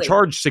this and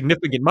charge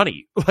significant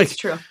money. It's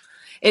true.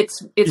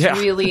 It's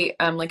really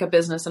like a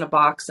business in a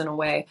box in a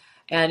way.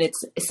 And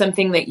it's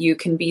something that you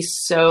can be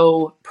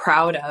so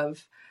proud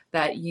of,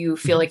 that you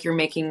feel like you're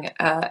making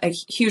a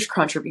huge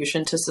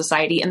contribution to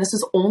society. And this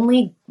is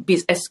only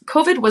as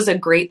COVID was a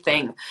great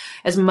thing.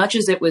 As much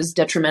as it was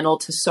detrimental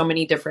to so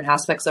many different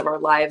aspects of our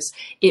lives,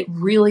 it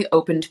really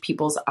opened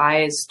people's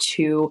eyes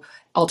to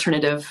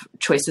alternative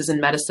choices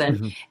in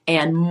medicine.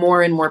 And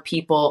more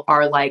people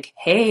are like,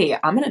 hey,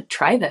 I'm going to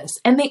try this.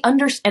 And they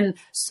understand.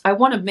 I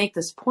want to make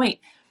this point.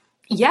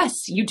 Yes,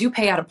 you do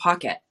pay out of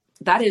pocket.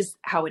 That is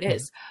how it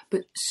is.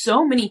 But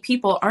so many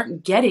people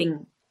aren't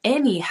getting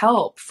any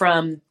help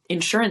from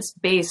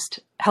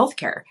insurance-based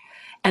healthcare.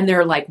 And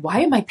they're like,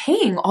 why am I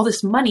paying all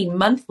this money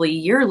monthly,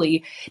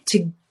 yearly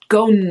to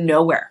go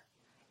nowhere?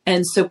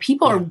 And so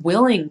people are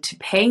willing to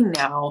pay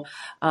now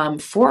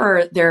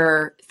for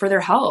their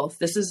health.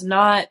 This is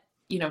not,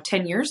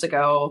 10 years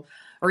ago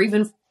or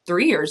even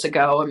 3 years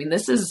ago. I mean,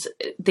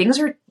 things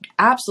are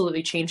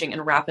absolutely changing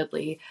and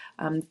rapidly.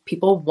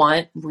 People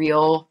want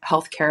real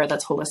healthcare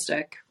that's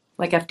holistic,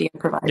 like FDN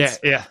provides.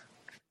 Yeah.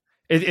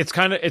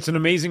 It's an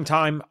amazing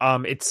time.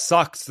 It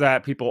sucks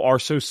that people are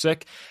so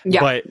sick,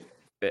 but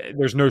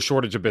there's no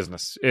shortage of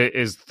business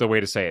is the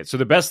way to say it. So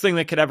the best thing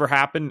that could ever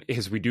happen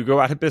is we do go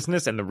out of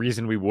business. And the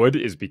reason we would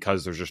is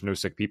because there's just no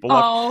sick people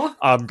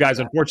left. Guys,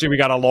 unfortunately, we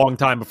got a long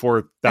time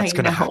before that's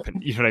going to happen.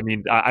 You know what I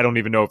mean? I don't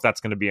even know if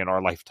that's going to be in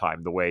our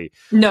lifetime, the way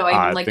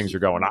things are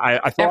going.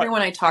 I thought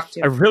everyone I talked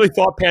to, I really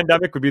thought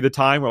pandemic would be the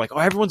time where like, oh,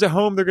 everyone's at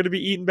home, they're going to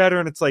be eating better.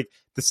 And it's like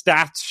the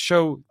stats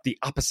show the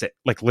opposite.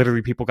 Like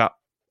literally people got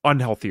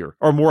unhealthier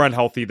or more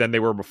unhealthy than they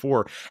were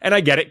before. And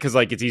I get it because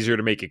like it's easier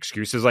to make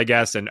excuses, I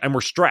guess. And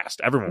we're stressed.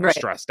 Everyone was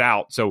stressed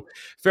out. So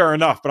fair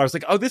enough. But I was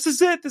like, oh, this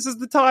is it. This is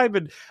the time.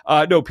 And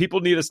no,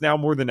 people need us now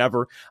more than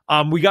ever.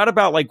 We got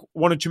about like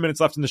 1 or 2 minutes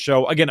left in the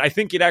show. Again, I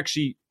think it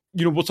actually,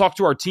 we'll talk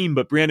to our team,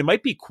 but Brianne, it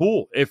might be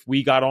cool if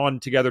we got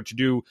on together to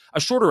do a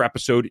shorter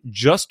episode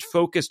just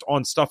focused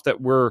on stuff that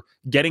we're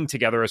getting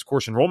together as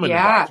course enrollment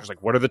advisors.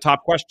 Like, what are the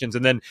top questions?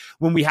 And then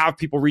when we have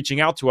people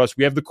reaching out to us,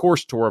 we have the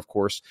course tour, of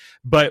course,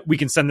 but we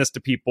can send this to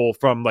people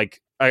from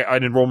like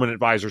an enrollment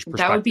advisor's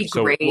perspective. That would be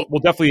great. So we'll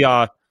definitely,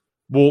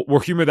 we'll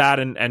humor that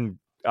and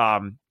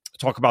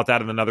talk about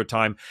that in another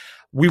time.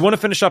 We want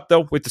to finish up,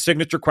 though, with the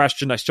signature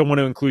question. I still want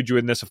to include you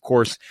in this, of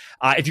course.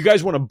 If you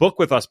guys want to book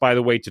with us, by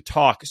the way, to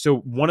talk, so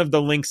one of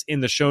the links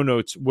in the show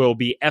notes will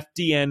be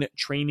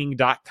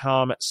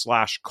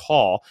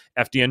fdntraining.com/call,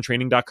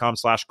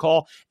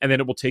 fdntraining.com/call, and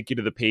then it will take you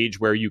to the page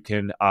where you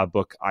can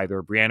book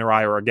either Brianne or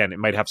I, or again, it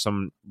might have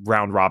some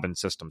round robin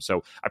system.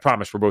 So I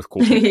promise we're both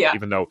cool people,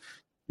 even though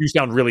you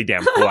sound really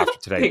damn cool after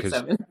today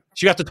because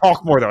she got to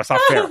talk more, though. It's not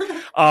fair.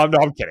 No,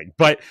 I'm kidding.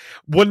 But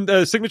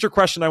the signature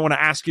question I want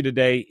to ask you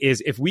today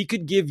is if we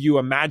could give you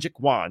a magic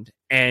wand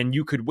and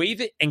you could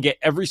wave it and get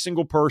every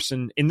single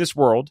person in this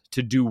world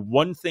to do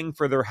one thing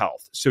for their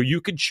health. So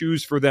you could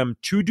choose for them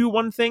to do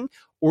one thing,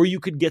 or you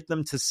could get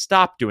them to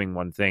stop doing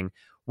one thing.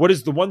 What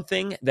is the one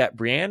thing that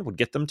Brianne would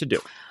get them to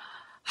do?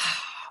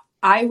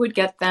 I would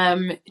get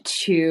them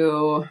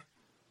to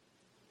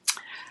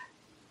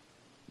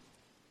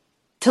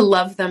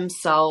love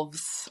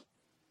themselves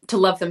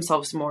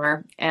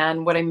more.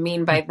 And what I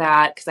mean by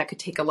that, because that could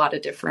take a lot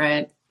of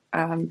different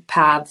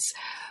paths,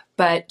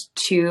 but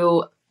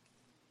to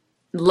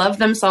love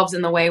themselves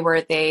in the way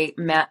where they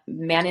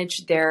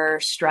manage their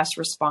stress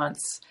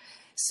response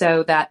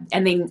so that,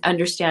 and they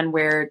understand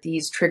where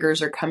these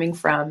triggers are coming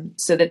from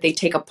so that they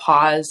take a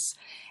pause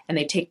and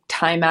they take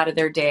time out of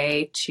their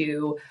day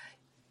to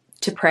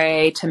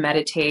pray, to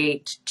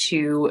meditate,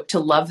 to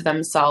love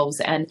themselves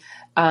and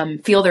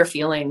feel their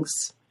feelings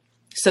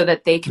so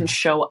that they can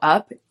show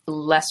up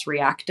less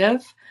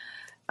reactive,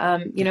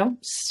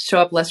 show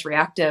up less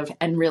reactive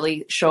and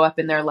really show up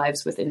in their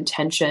lives with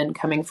intention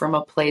coming from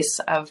a place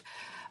of,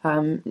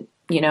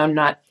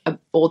 not an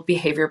old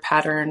behavior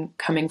pattern,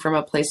 coming from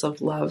a place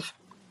of love.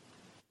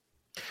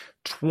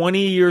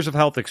 20 years of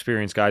health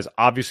experience, guys,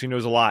 obviously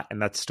knows a lot, and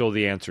that's still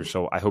the answer.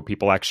 So I hope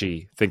people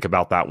actually think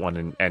about that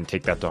one and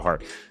take that to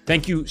heart.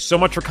 Thank you so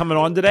much for coming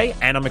on today,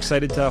 and I'm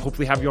excited to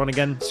hopefully have you on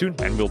again soon,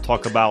 and we'll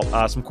talk about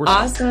some courses.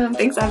 Awesome.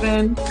 Thanks,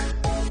 Evan.